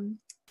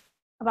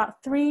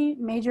about 3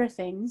 major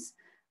things.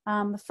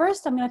 The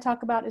first I'm going to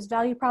talk about is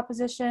value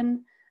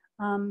proposition.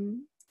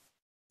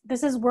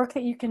 This is work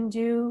that you can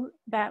do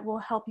that will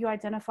help you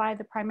identify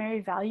the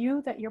primary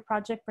value that your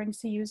project brings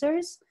to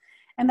users.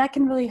 And that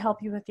can really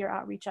help you with your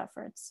outreach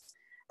efforts.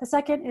 The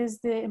second is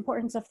the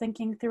importance of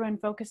thinking through and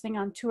focusing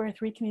on 2 or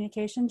 3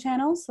 communication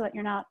channels so that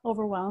you're not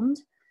overwhelmed.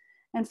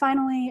 And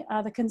finally,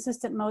 the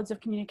consistent modes of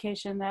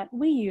communication that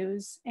we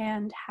use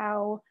and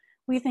how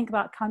we think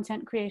about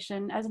content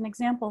creation as an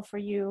example for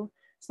you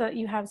so that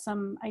you have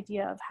some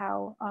idea of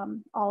how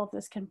all of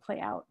this can play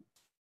out.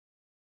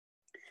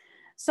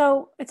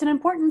 So it's an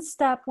important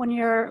step when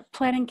you're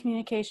planning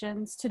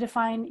communications to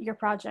define your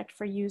project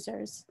for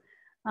users.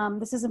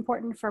 This is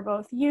important for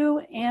both you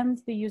and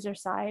the user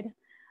side,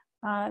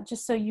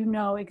 just so you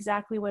know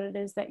exactly what it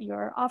is that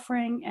you're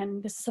offering.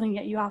 And this is something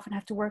that you often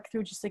have to work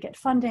through just to get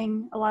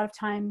funding a lot of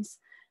times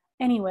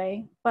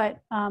anyway,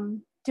 but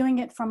doing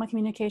it from a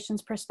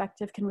communications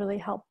perspective can really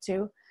help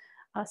to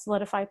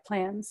solidify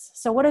plans.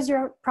 So what does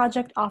your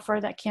project offer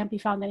that can't be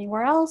found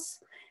anywhere else?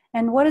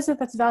 And what is it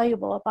that's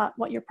valuable about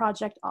what your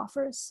project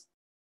offers?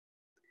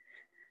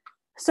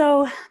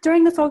 So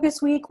during the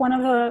focus week, one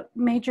of the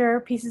major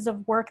pieces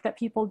of work that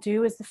people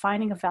do is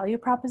defining a value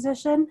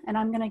proposition. And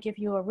I'm going to give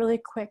you a really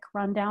quick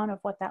rundown of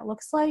what that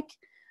looks like.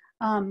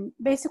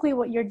 Basically,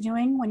 what you're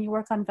doing when you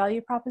work on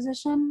value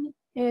proposition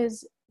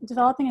is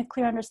developing a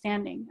clear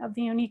understanding of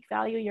the unique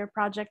value your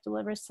project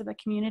delivers to the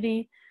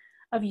community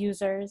of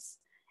users.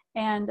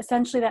 And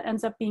essentially that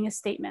ends up being a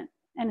statement.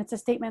 And it's a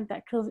statement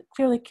that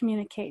clearly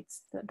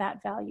communicates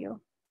that value.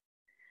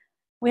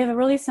 We have a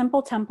really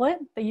simple template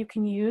that you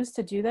can use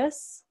to do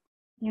this.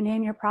 You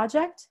name your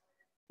project,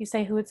 you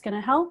say who it's going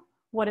to help,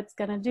 what it's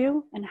going to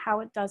do, and how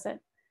it does it.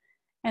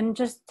 And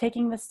just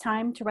taking this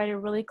time to write a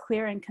really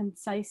clear and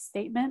concise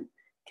statement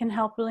can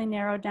help really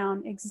narrow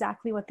down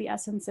exactly what the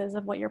essence is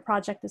of what your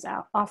project is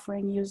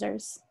offering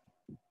users.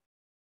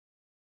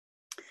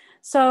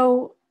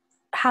 So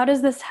how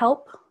does this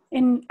help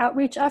in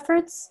outreach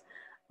efforts?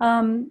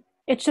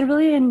 It should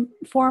really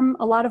inform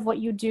a lot of what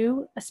you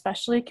do,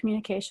 especially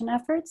communication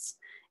efforts.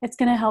 It's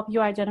going to help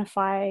you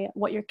identify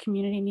what your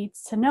community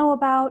needs to know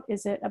about.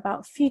 Is it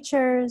about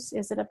features?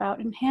 Is it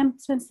about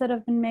enhancements that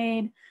have been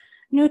made?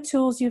 New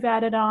tools you've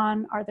added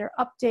on? Are there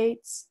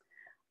updates?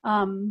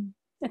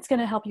 It's going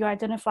to help you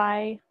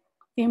identify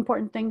the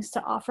important things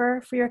to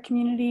offer for your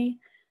community.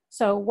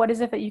 So what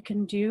is it that you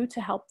can do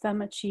to help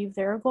them achieve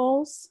their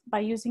goals by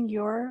using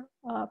your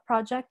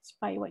project,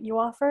 by what you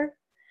offer?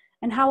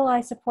 And how will I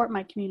support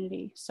my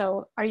community?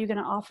 So are you going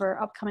to offer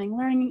upcoming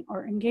learning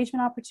or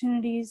engagement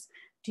opportunities?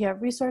 Do you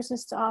have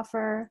resources to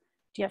offer?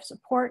 Do you have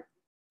support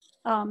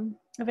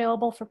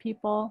available for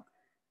people?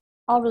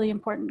 All really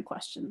important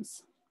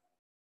questions.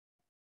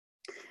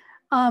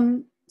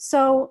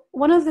 So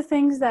one of the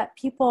things that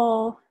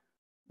people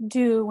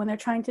do when they're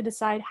trying to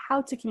decide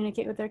how to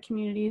communicate with their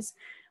communities,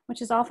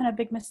 which is often a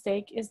big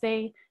mistake, is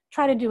they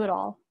try to do it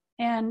all.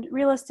 And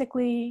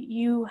realistically,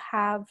 you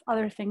have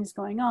other things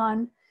going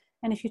on.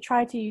 And if you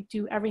try to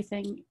do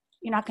everything,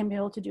 you're not going to be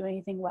able to do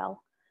anything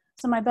well.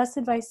 So my best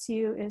advice to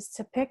you is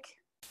to pick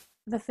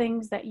the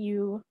things that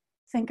you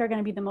think are going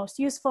to be the most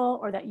useful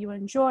or that you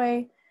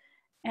enjoy,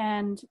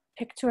 and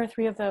pick 2 or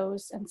 3 of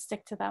those and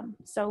stick to them.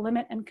 So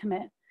limit and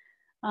commit.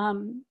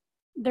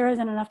 There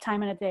isn't enough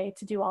time in a day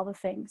to do all the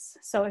things.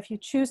 So if you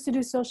choose to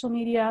do social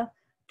media,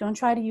 don't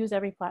try to use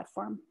every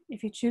platform.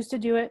 If you choose to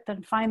do it,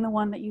 then find the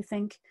one that you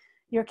think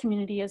your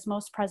community is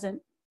most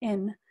present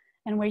in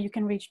and where you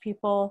can reach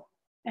people,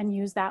 and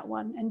use that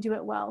one and do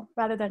it well,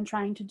 rather than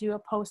trying to do a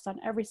post on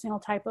every single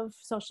type of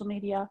social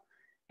media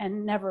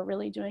and never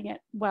really doing it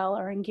well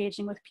or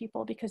engaging with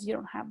people because you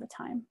don't have the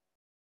time.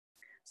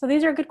 So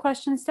these are good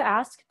questions to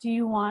ask. Do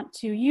you want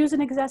to use an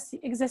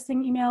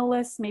existing email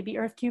list? Maybe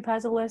EarthCube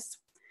has a list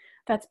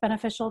that's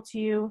beneficial to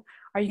you.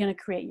 Are you going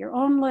to create your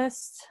own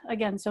list?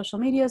 Again, social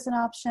media is an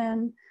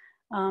option.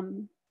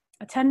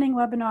 Attending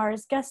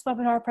webinars, guest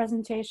webinar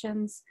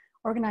presentations,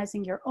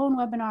 organizing your own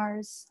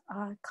webinars,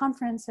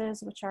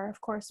 conferences, which are of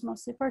course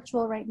mostly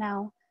virtual right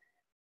now.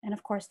 And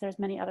of course, there's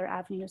many other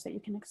avenues that you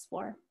can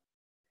explore.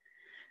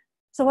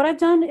 So what I've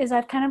done is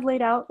I've kind of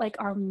laid out like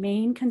our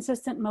main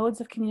consistent modes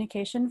of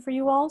communication for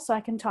you all, so I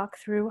can talk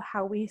through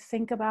how we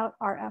think about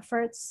our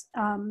efforts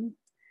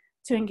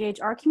to engage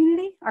our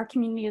community. Our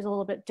community is a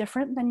little bit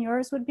different than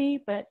yours would be,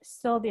 but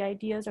still the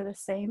ideas are the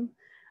same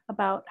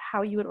about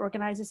how you would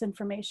organize this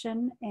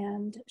information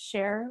and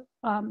share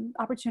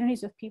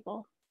opportunities with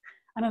people.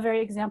 I'm a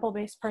very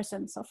example-based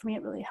person, so for me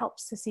it really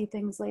helps to see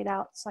things laid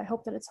out, so I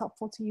hope that it's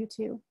helpful to you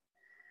too.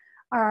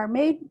 Our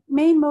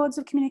main modes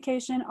of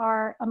communication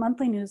are a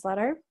monthly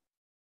newsletter,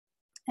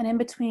 and in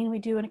between we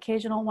do an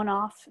occasional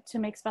one-off to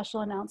make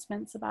special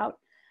announcements about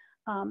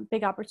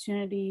big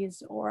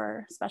opportunities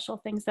or special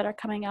things that are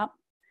coming up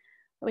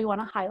that we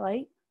want to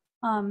highlight.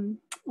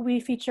 We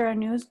feature a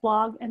news,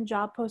 blog, and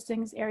job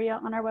postings area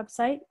on our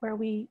website where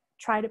we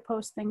try to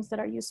post things that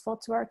are useful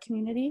to our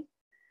community.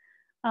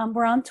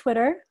 We're on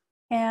Twitter,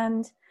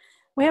 and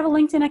we have a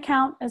LinkedIn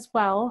account as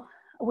well,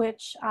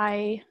 which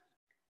I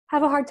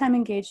have a hard time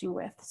engaging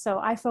with. So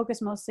I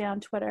focus mostly on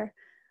Twitter.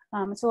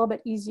 It's a little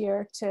bit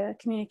easier to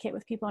communicate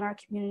with people in our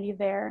community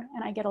there,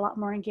 and I get a lot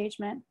more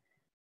engagement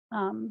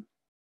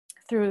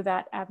through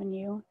that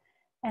avenue.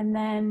 And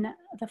then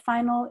the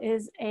final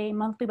is a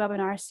monthly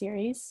webinar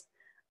series.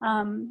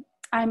 I'm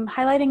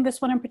highlighting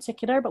this one in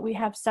particular, but we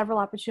have several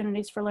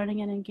opportunities for learning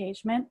and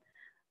engagement.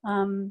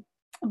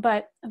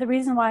 But the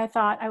reason why I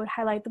thought I would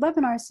highlight the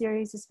webinar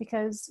series is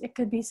because it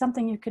could be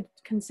something you could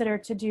consider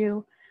to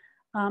do,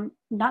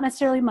 not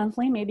necessarily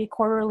monthly, maybe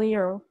quarterly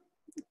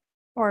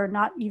or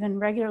not even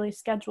regularly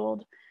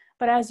scheduled,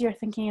 but as you're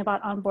thinking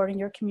about onboarding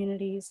your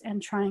communities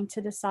and trying to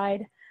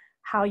decide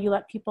how you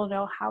let people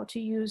know how to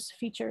use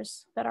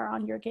features that are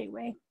on your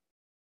gateway.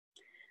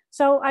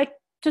 So I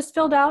just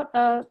filled out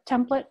a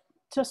template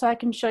so I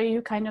can show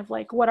you kind of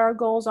like what our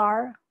goals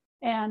are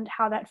and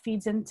how that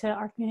feeds into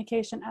our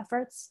communication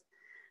efforts.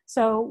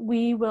 So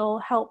we will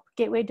help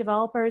gateway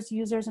developers,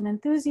 users, and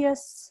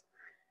enthusiasts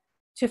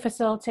to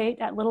facilitate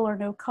at little or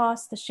no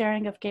cost the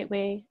sharing of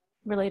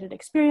gateway-related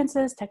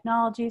experiences,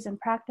 technologies, and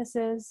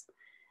practices.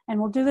 And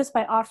we'll do this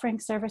by offering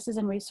services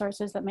and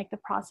resources that make the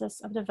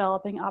process of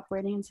developing,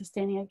 operating, and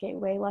sustaining a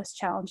gateway less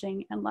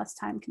challenging and less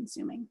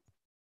time-consuming.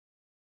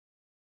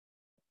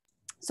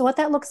 So what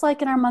that looks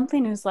like in our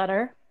monthly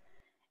newsletter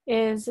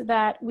is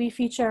that we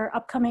feature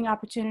upcoming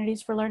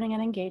opportunities for learning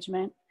and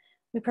engagement.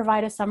 We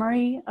provide a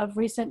summary of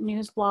recent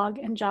news, blog,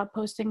 and job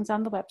postings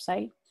on the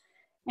website.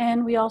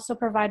 And we also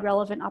provide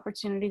relevant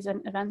opportunities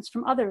and events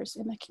from others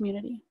in the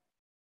community.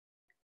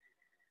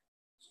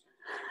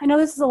 I know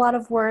this is a lot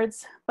of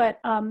words, but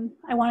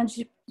I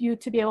wanted you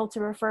to be able to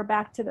refer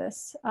back to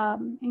this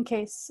in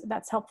case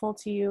that's helpful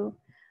to you.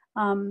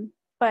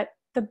 But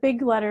the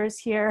big letters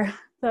here,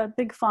 the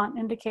big font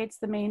indicates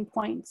the main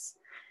points.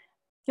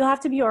 You'll have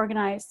to be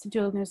organized to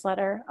do a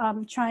newsletter.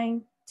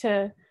 Trying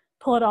to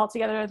pull it all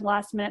together at the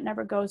last minute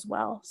never goes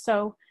well.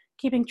 So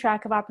keeping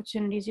track of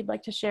opportunities you'd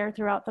like to share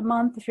throughout the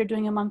month if you're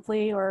doing a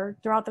monthly, or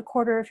throughout the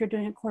quarter if you're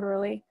doing it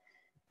quarterly,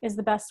 is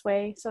the best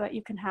way so that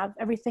you can have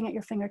everything at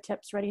your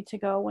fingertips ready to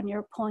go when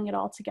you're pulling it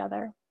all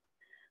together.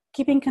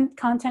 Keeping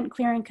content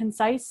clear and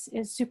concise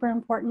is super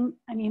important.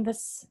 I mean,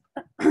 this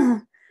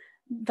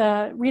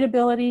the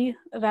readability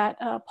that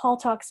Paul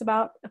talks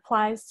about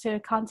applies to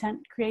content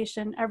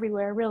creation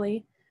everywhere,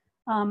 really.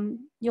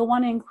 You'll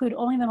want to include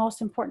only the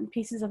most important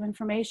pieces of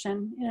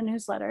information in a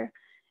newsletter.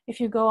 If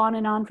you go on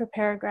and on for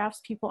paragraphs,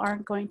 people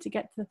aren't going to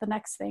get to the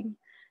next thing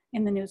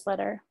in the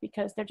newsletter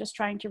because they're just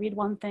trying to read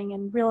one thing,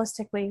 and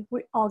realistically,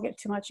 we all get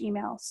too much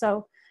email.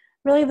 So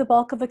really the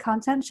bulk of the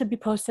content should be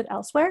posted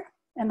elsewhere,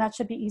 and that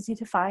should be easy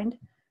to find.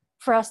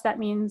 For us, that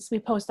means we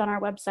post on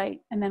our website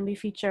and then we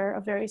feature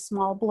a very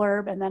small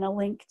blurb and then a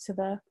link to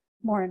the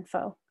more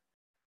info.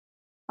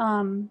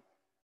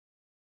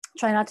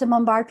 Try not to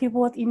bombard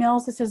people with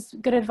emails. This is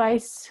good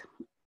advice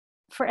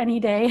for any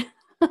day.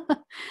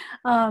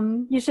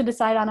 You should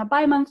decide on a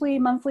bi-monthly,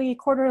 monthly,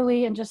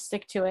 quarterly, and just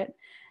stick to it.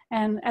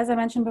 And as I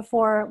mentioned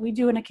before, we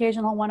do an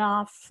occasional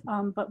one-off,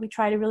 but we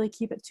try to really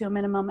keep it to a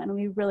minimum, and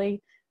we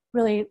really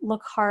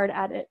look hard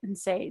at it and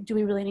say, do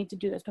we really need to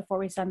do this before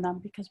we send them?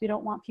 Because we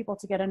don't want people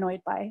to get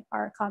annoyed by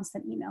our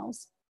constant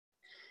emails.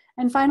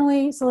 And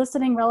finally,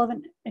 soliciting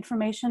relevant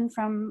information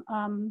from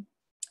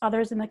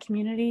others in the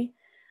community.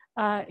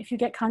 If you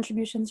get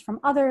contributions from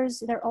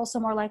others, they're also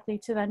more likely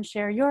to then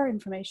share your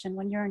information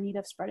when you're in need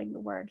of spreading the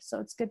word.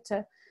 So it's good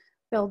to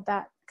build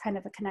that kind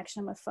of a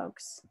connection with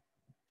folks.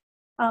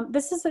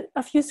 This is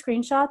a few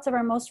screenshots of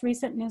our most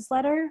recent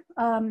newsletter.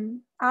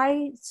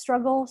 I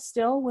struggle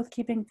still with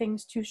keeping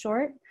things too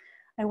short.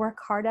 I work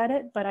hard at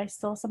it, but I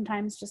still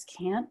sometimes just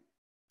can't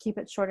keep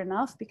it short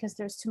enough because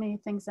there's too many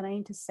things that I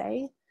need to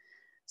say.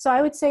 So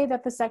I would say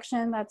that the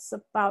section that's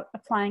about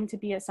applying to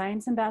be a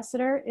science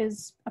ambassador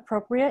is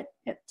appropriate.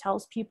 It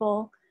tells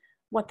people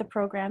what the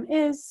program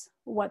is,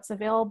 what's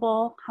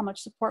available, how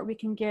much support we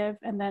can give,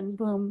 and then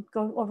boom,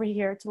 go over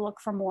here to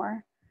look for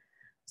more.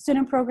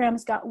 Student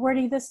programs got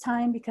wordy this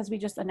time because we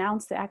just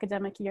announced the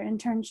academic year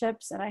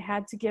internships, and I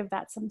had to give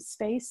that some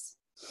space.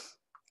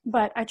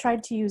 But I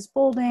tried to use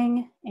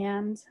bolding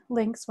and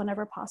links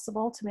whenever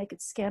possible to make it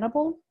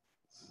scannable.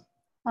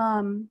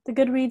 The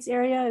Goodreads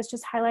area is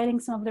just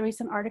highlighting some of the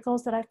recent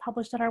articles that I've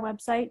published on our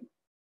website.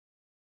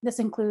 This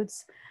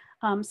includes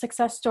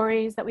success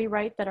stories that we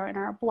write that are in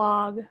our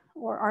blog,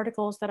 or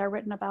articles that are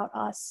written about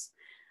us,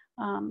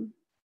 and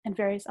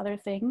various other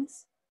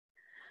things.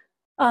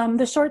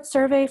 The short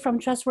survey from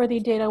Trustworthy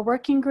Data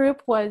Working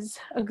Group was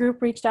a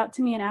group reached out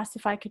to me and asked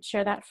if I could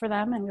share that for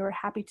them, and we were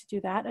happy to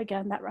do that.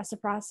 Again, that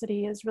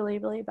reciprocity is really,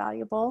 really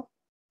valuable.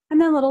 And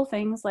then little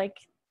things like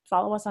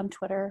follow us on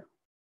Twitter.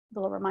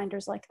 Little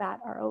reminders like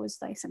that are always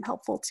nice and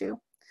helpful too.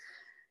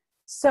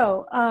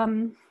 So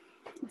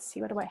let's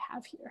see, what do I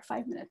have here?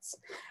 5 minutes.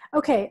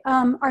 Okay,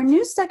 our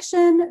news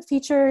section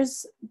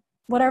features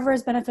whatever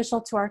is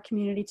beneficial to our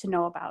community to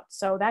know about.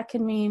 So that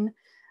can mean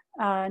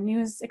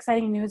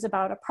exciting news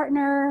about a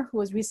partner who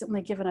was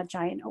recently given a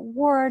giant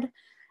award.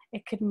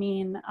 It could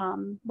mean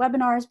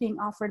webinars being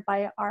offered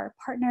by our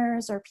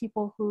partners or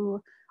people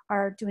who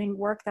are doing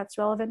work that's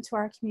relevant to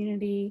our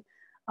community.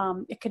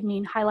 It could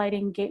mean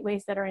highlighting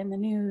gateways that are in the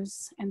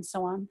news, and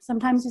so on.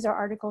 Sometimes these are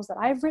articles that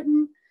I've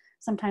written.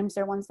 Sometimes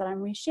they're ones that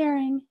I'm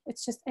resharing.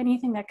 It's just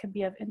anything that could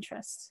be of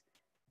interest.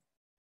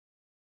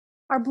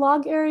 Our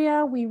blog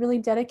area, we really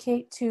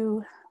dedicate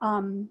to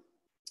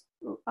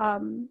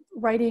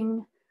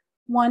writing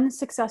one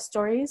success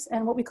stories.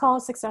 And what we call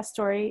a success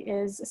story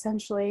is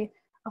essentially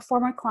a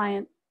former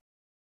client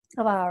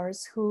of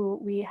ours who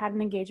we had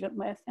an engagement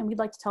with, and we'd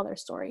like to tell their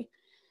story.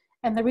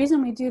 And the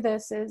reason we do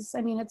this is,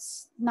 I mean,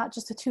 it's not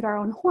just to toot our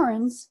own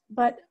horns,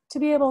 but to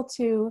be able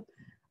to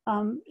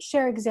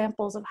share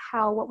examples of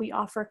how what we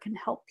offer can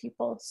help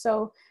people.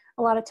 So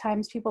a lot of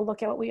times people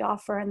look at what we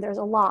offer and there's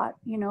a lot,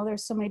 you know,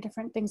 there's so many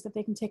different things that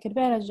they can take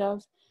advantage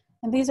of.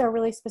 And these are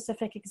really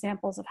specific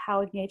examples of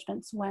how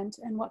engagements went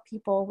and what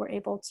people were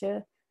able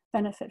to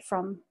benefit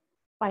from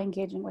by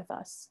engaging with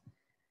us.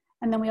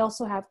 And then we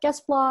also have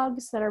guest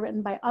blogs that are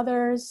written by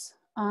others.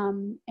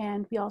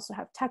 And we also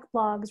have tech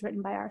blogs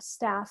written by our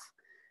staff.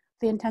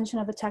 The intention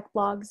of the tech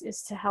blogs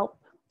is to help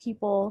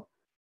people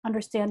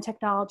understand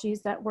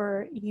technologies that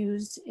were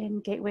used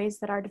in gateways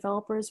that our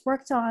developers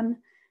worked on,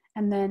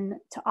 and then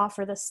to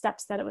offer the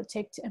steps that it would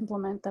take to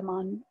implement them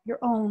on your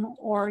own,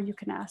 or you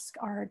can ask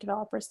our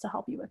developers to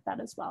help you with that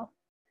as well.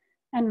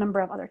 And a number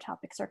of other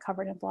topics are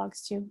covered in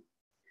blogs too.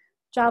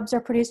 Jobs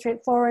are pretty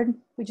straightforward.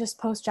 We just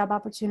post job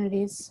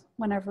opportunities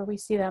whenever we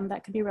see them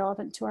that could be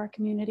relevant to our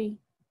community.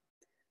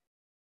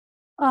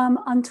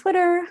 On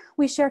Twitter,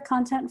 we share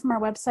content from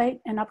our website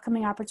and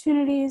upcoming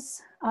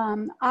opportunities.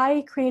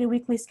 I create a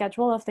weekly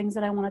schedule of things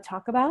that I want to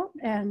talk about,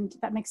 and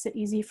that makes it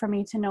easy for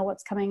me to know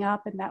what's coming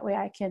up, and that way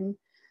I can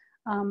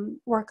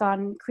work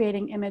on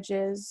creating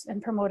images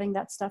and promoting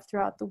that stuff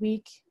throughout the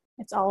week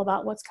It's all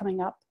about what's coming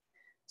up.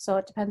 So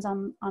it depends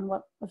on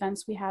what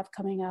events we have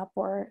coming up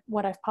or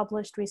what I've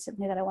published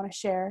recently that I want to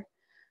share.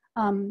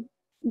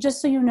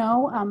 Just so you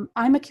know,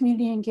 I'm a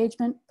community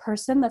engagement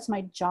person. That's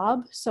my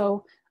job.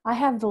 So I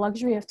have the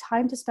luxury of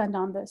time to spend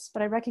on this,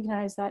 but I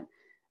recognize that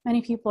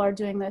many people are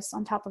doing this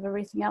on top of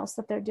everything else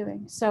that they're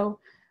doing. So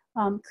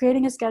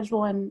creating a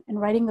schedule and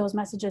writing those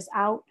messages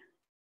out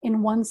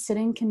in one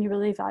sitting can be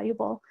really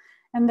valuable.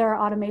 And there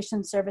are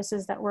automation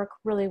services that work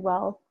really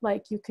well,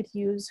 like you could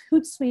use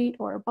Hootsuite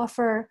or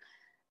Buffer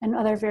and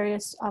other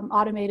various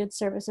automated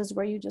services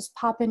where you just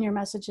pop in your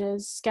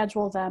messages,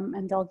 schedule them,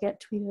 and they'll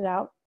get tweeted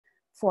out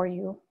for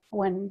you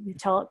when you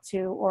tell it to,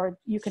 or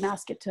you can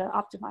ask it to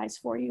optimize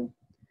for you.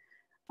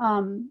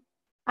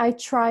 I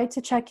try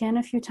to check in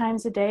a few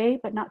times a day,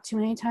 but not too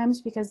many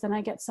times because then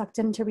I get sucked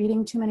into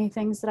reading too many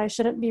things that I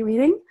shouldn't be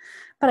reading.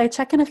 But I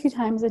check in a few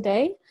times a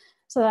day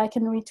so that I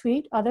can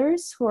retweet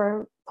others who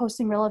are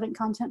posting relevant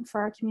content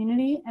for our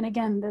community. And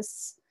again,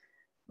 this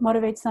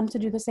motivates them to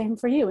do the same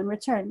for you in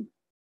return.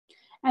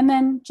 And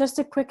then just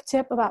a quick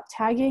tip about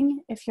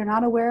tagging. If you're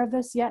not aware of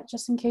this yet,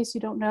 just in case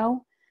you don't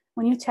know,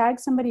 when you tag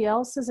somebody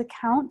else's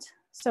account,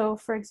 so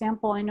for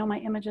example, I know my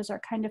images are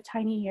kind of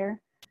tiny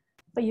here,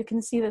 but you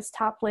can see this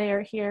top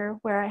layer here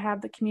where I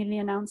have the community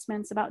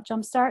announcements about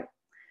Jumpstart.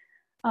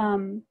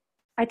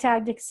 I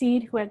tagged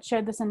Exceed, who had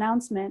shared this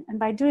announcement, and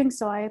by doing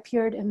so, I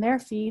appeared in their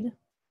feed,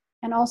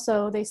 and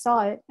also they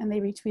saw it and they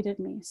retweeted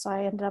me. So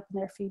I ended up in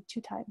their feed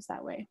 2 times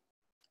that way.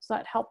 So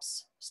that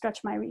helps stretch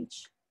my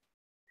reach.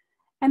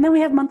 And then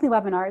we have monthly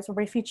webinars where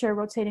we feature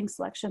rotating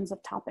selections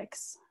of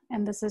topics.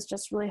 And this is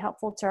just really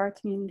helpful to our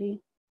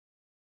community.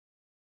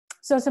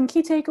 So some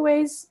key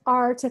takeaways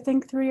are to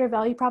think through your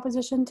value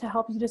proposition to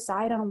help you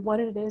decide on what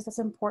it is that's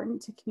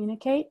important to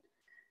communicate.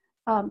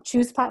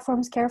 Choose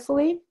platforms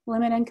carefully,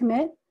 limit and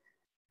commit,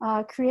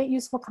 create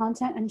useful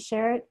content and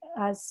share it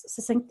as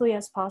succinctly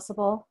as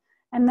possible.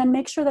 And then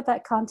make sure that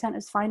that content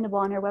is findable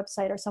on your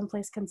website or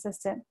someplace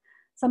consistent.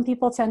 Some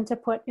people tend to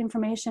put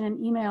information in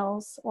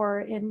emails or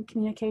in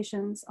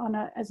communications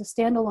as a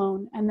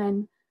standalone, and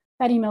then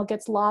that email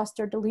gets lost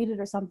or deleted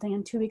or something,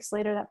 and 2 weeks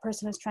later that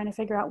person is trying to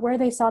figure out where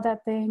they saw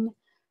that thing,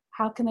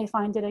 how can they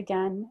find it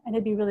again, and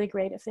it'd be really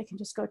great if they can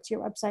just go to your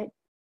website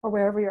or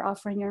wherever you're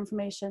offering your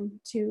information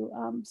to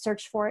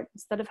search for it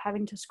instead of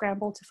having to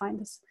scramble to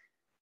find this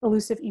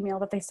elusive email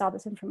that they saw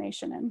this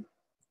information in.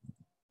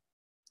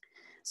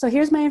 So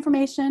here's my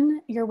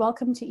information. You're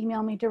welcome to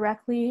email me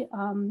directly.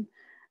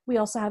 We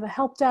also have a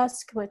help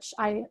desk, which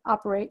I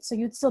operate, so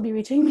you'd still be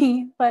reaching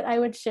me, but I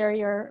would share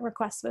your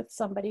request with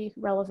somebody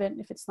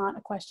relevant if it's not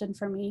a question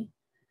for me.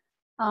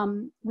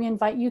 We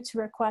invite you to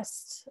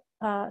request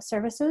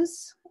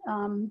services.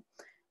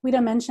 We'd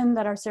mentioned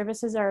that our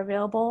services are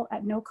available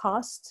at no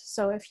cost,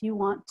 so if you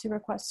want to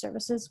request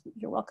services,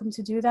 you're welcome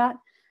to do that.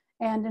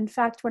 And in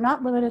fact, we're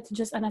not limited to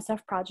just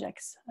NSF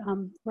projects.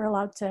 We're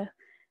allowed to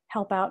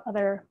help out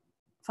other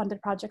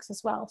funded projects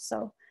as well,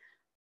 so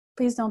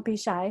please don't be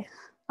shy.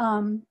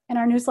 And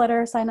our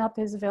newsletter sign up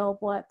is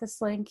available at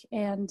this link,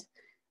 and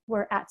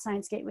we're at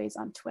Science Gateways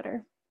on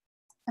Twitter.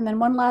 And then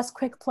one last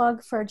quick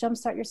plug for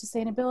Jumpstart Your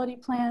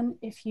Sustainability Plan.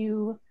 If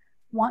you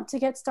want to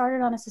get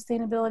started on a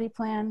sustainability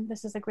plan,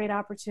 this is a great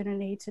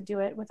opportunity to do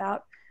it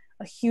without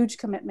a huge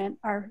commitment.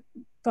 Our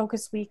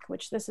focus week,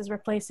 which this is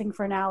replacing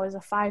for now, is a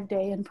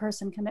 5-day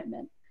in-person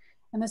commitment.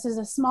 And this is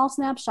a small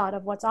snapshot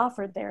of what's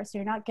offered there. So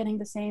you're not getting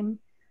the same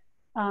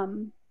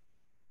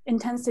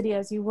intensity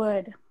as you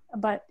would,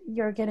 but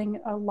you're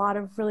getting a lot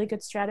of really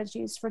good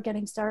strategies for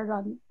getting started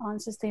on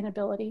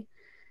sustainability.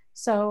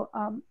 So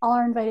all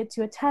are invited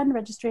to attend.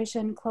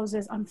 Registration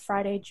closes on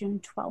Friday, June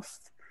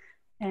 12th.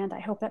 And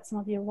I hope that some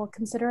of you will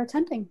consider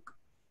attending.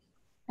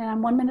 And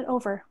I'm 1 minute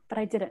over, but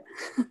I did it.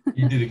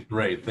 You did it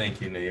great.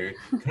 Thank you, Nair.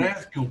 Can I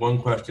ask you one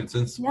question?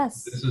 Since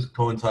yes. This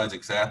coincides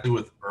exactly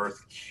with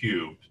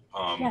EarthCube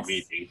yes.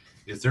 meeting,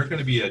 is there going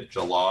to be a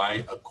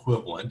July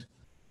equivalent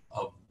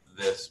of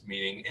this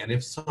meeting? And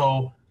if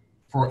so,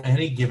 for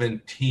any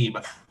given team,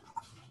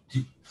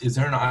 is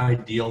there an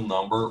ideal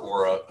number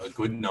or a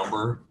good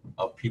number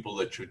of people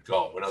that should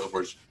go? In other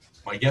words,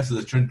 my guess is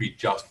it shouldn't be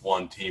just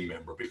one team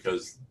member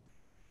because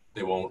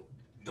the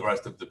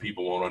rest of the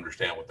people won't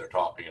understand what they're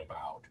talking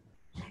about.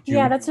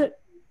 Yeah,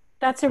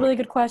 that's a really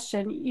good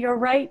question. You're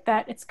right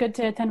that it's good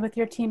to attend with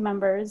your team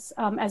members,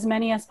 as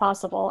many as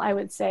possible, I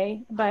would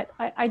say. But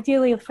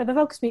ideally, for the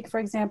Voc Speak, for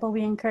example,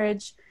 we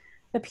encourage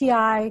the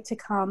PI to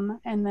come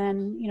and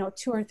then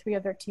 2 or 3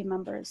 of their team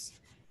members.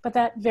 But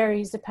that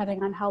varies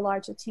depending on how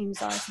large the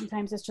teams are.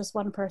 Sometimes it's just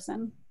one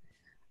person.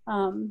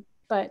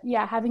 But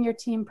yeah, having your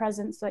team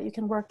present so that you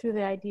can work through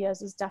the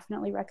ideas is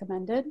definitely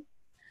recommended.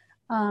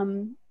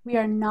 We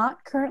are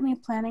not currently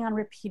planning on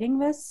repeating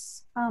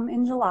this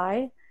in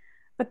July,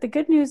 but the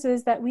good news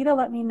is that WIDA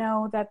let me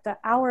know that the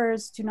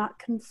hours do not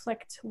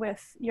conflict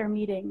with your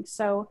meeting.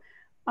 So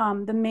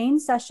the main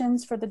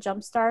sessions for the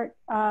Jumpstart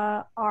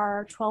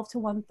are 12 to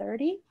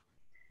 1:30.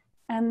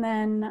 And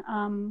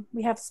then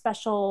we have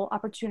special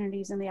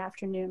opportunities in the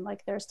afternoon,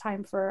 like there's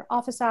time for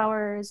office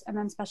hours and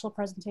then special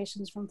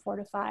presentations from 4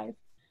 to 5.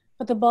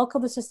 but the bulk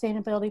of the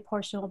sustainability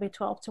portion will be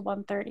 12 to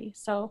 1:30.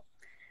 So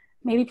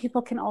maybe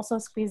people can also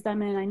squeeze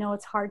them in. I know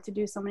it's hard to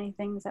do so many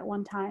things at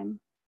one time.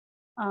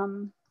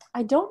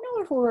 I don't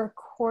know if we're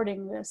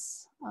recording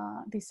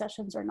these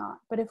sessions or not,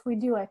 but if we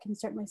do, I can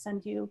certainly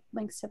send you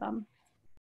links to them.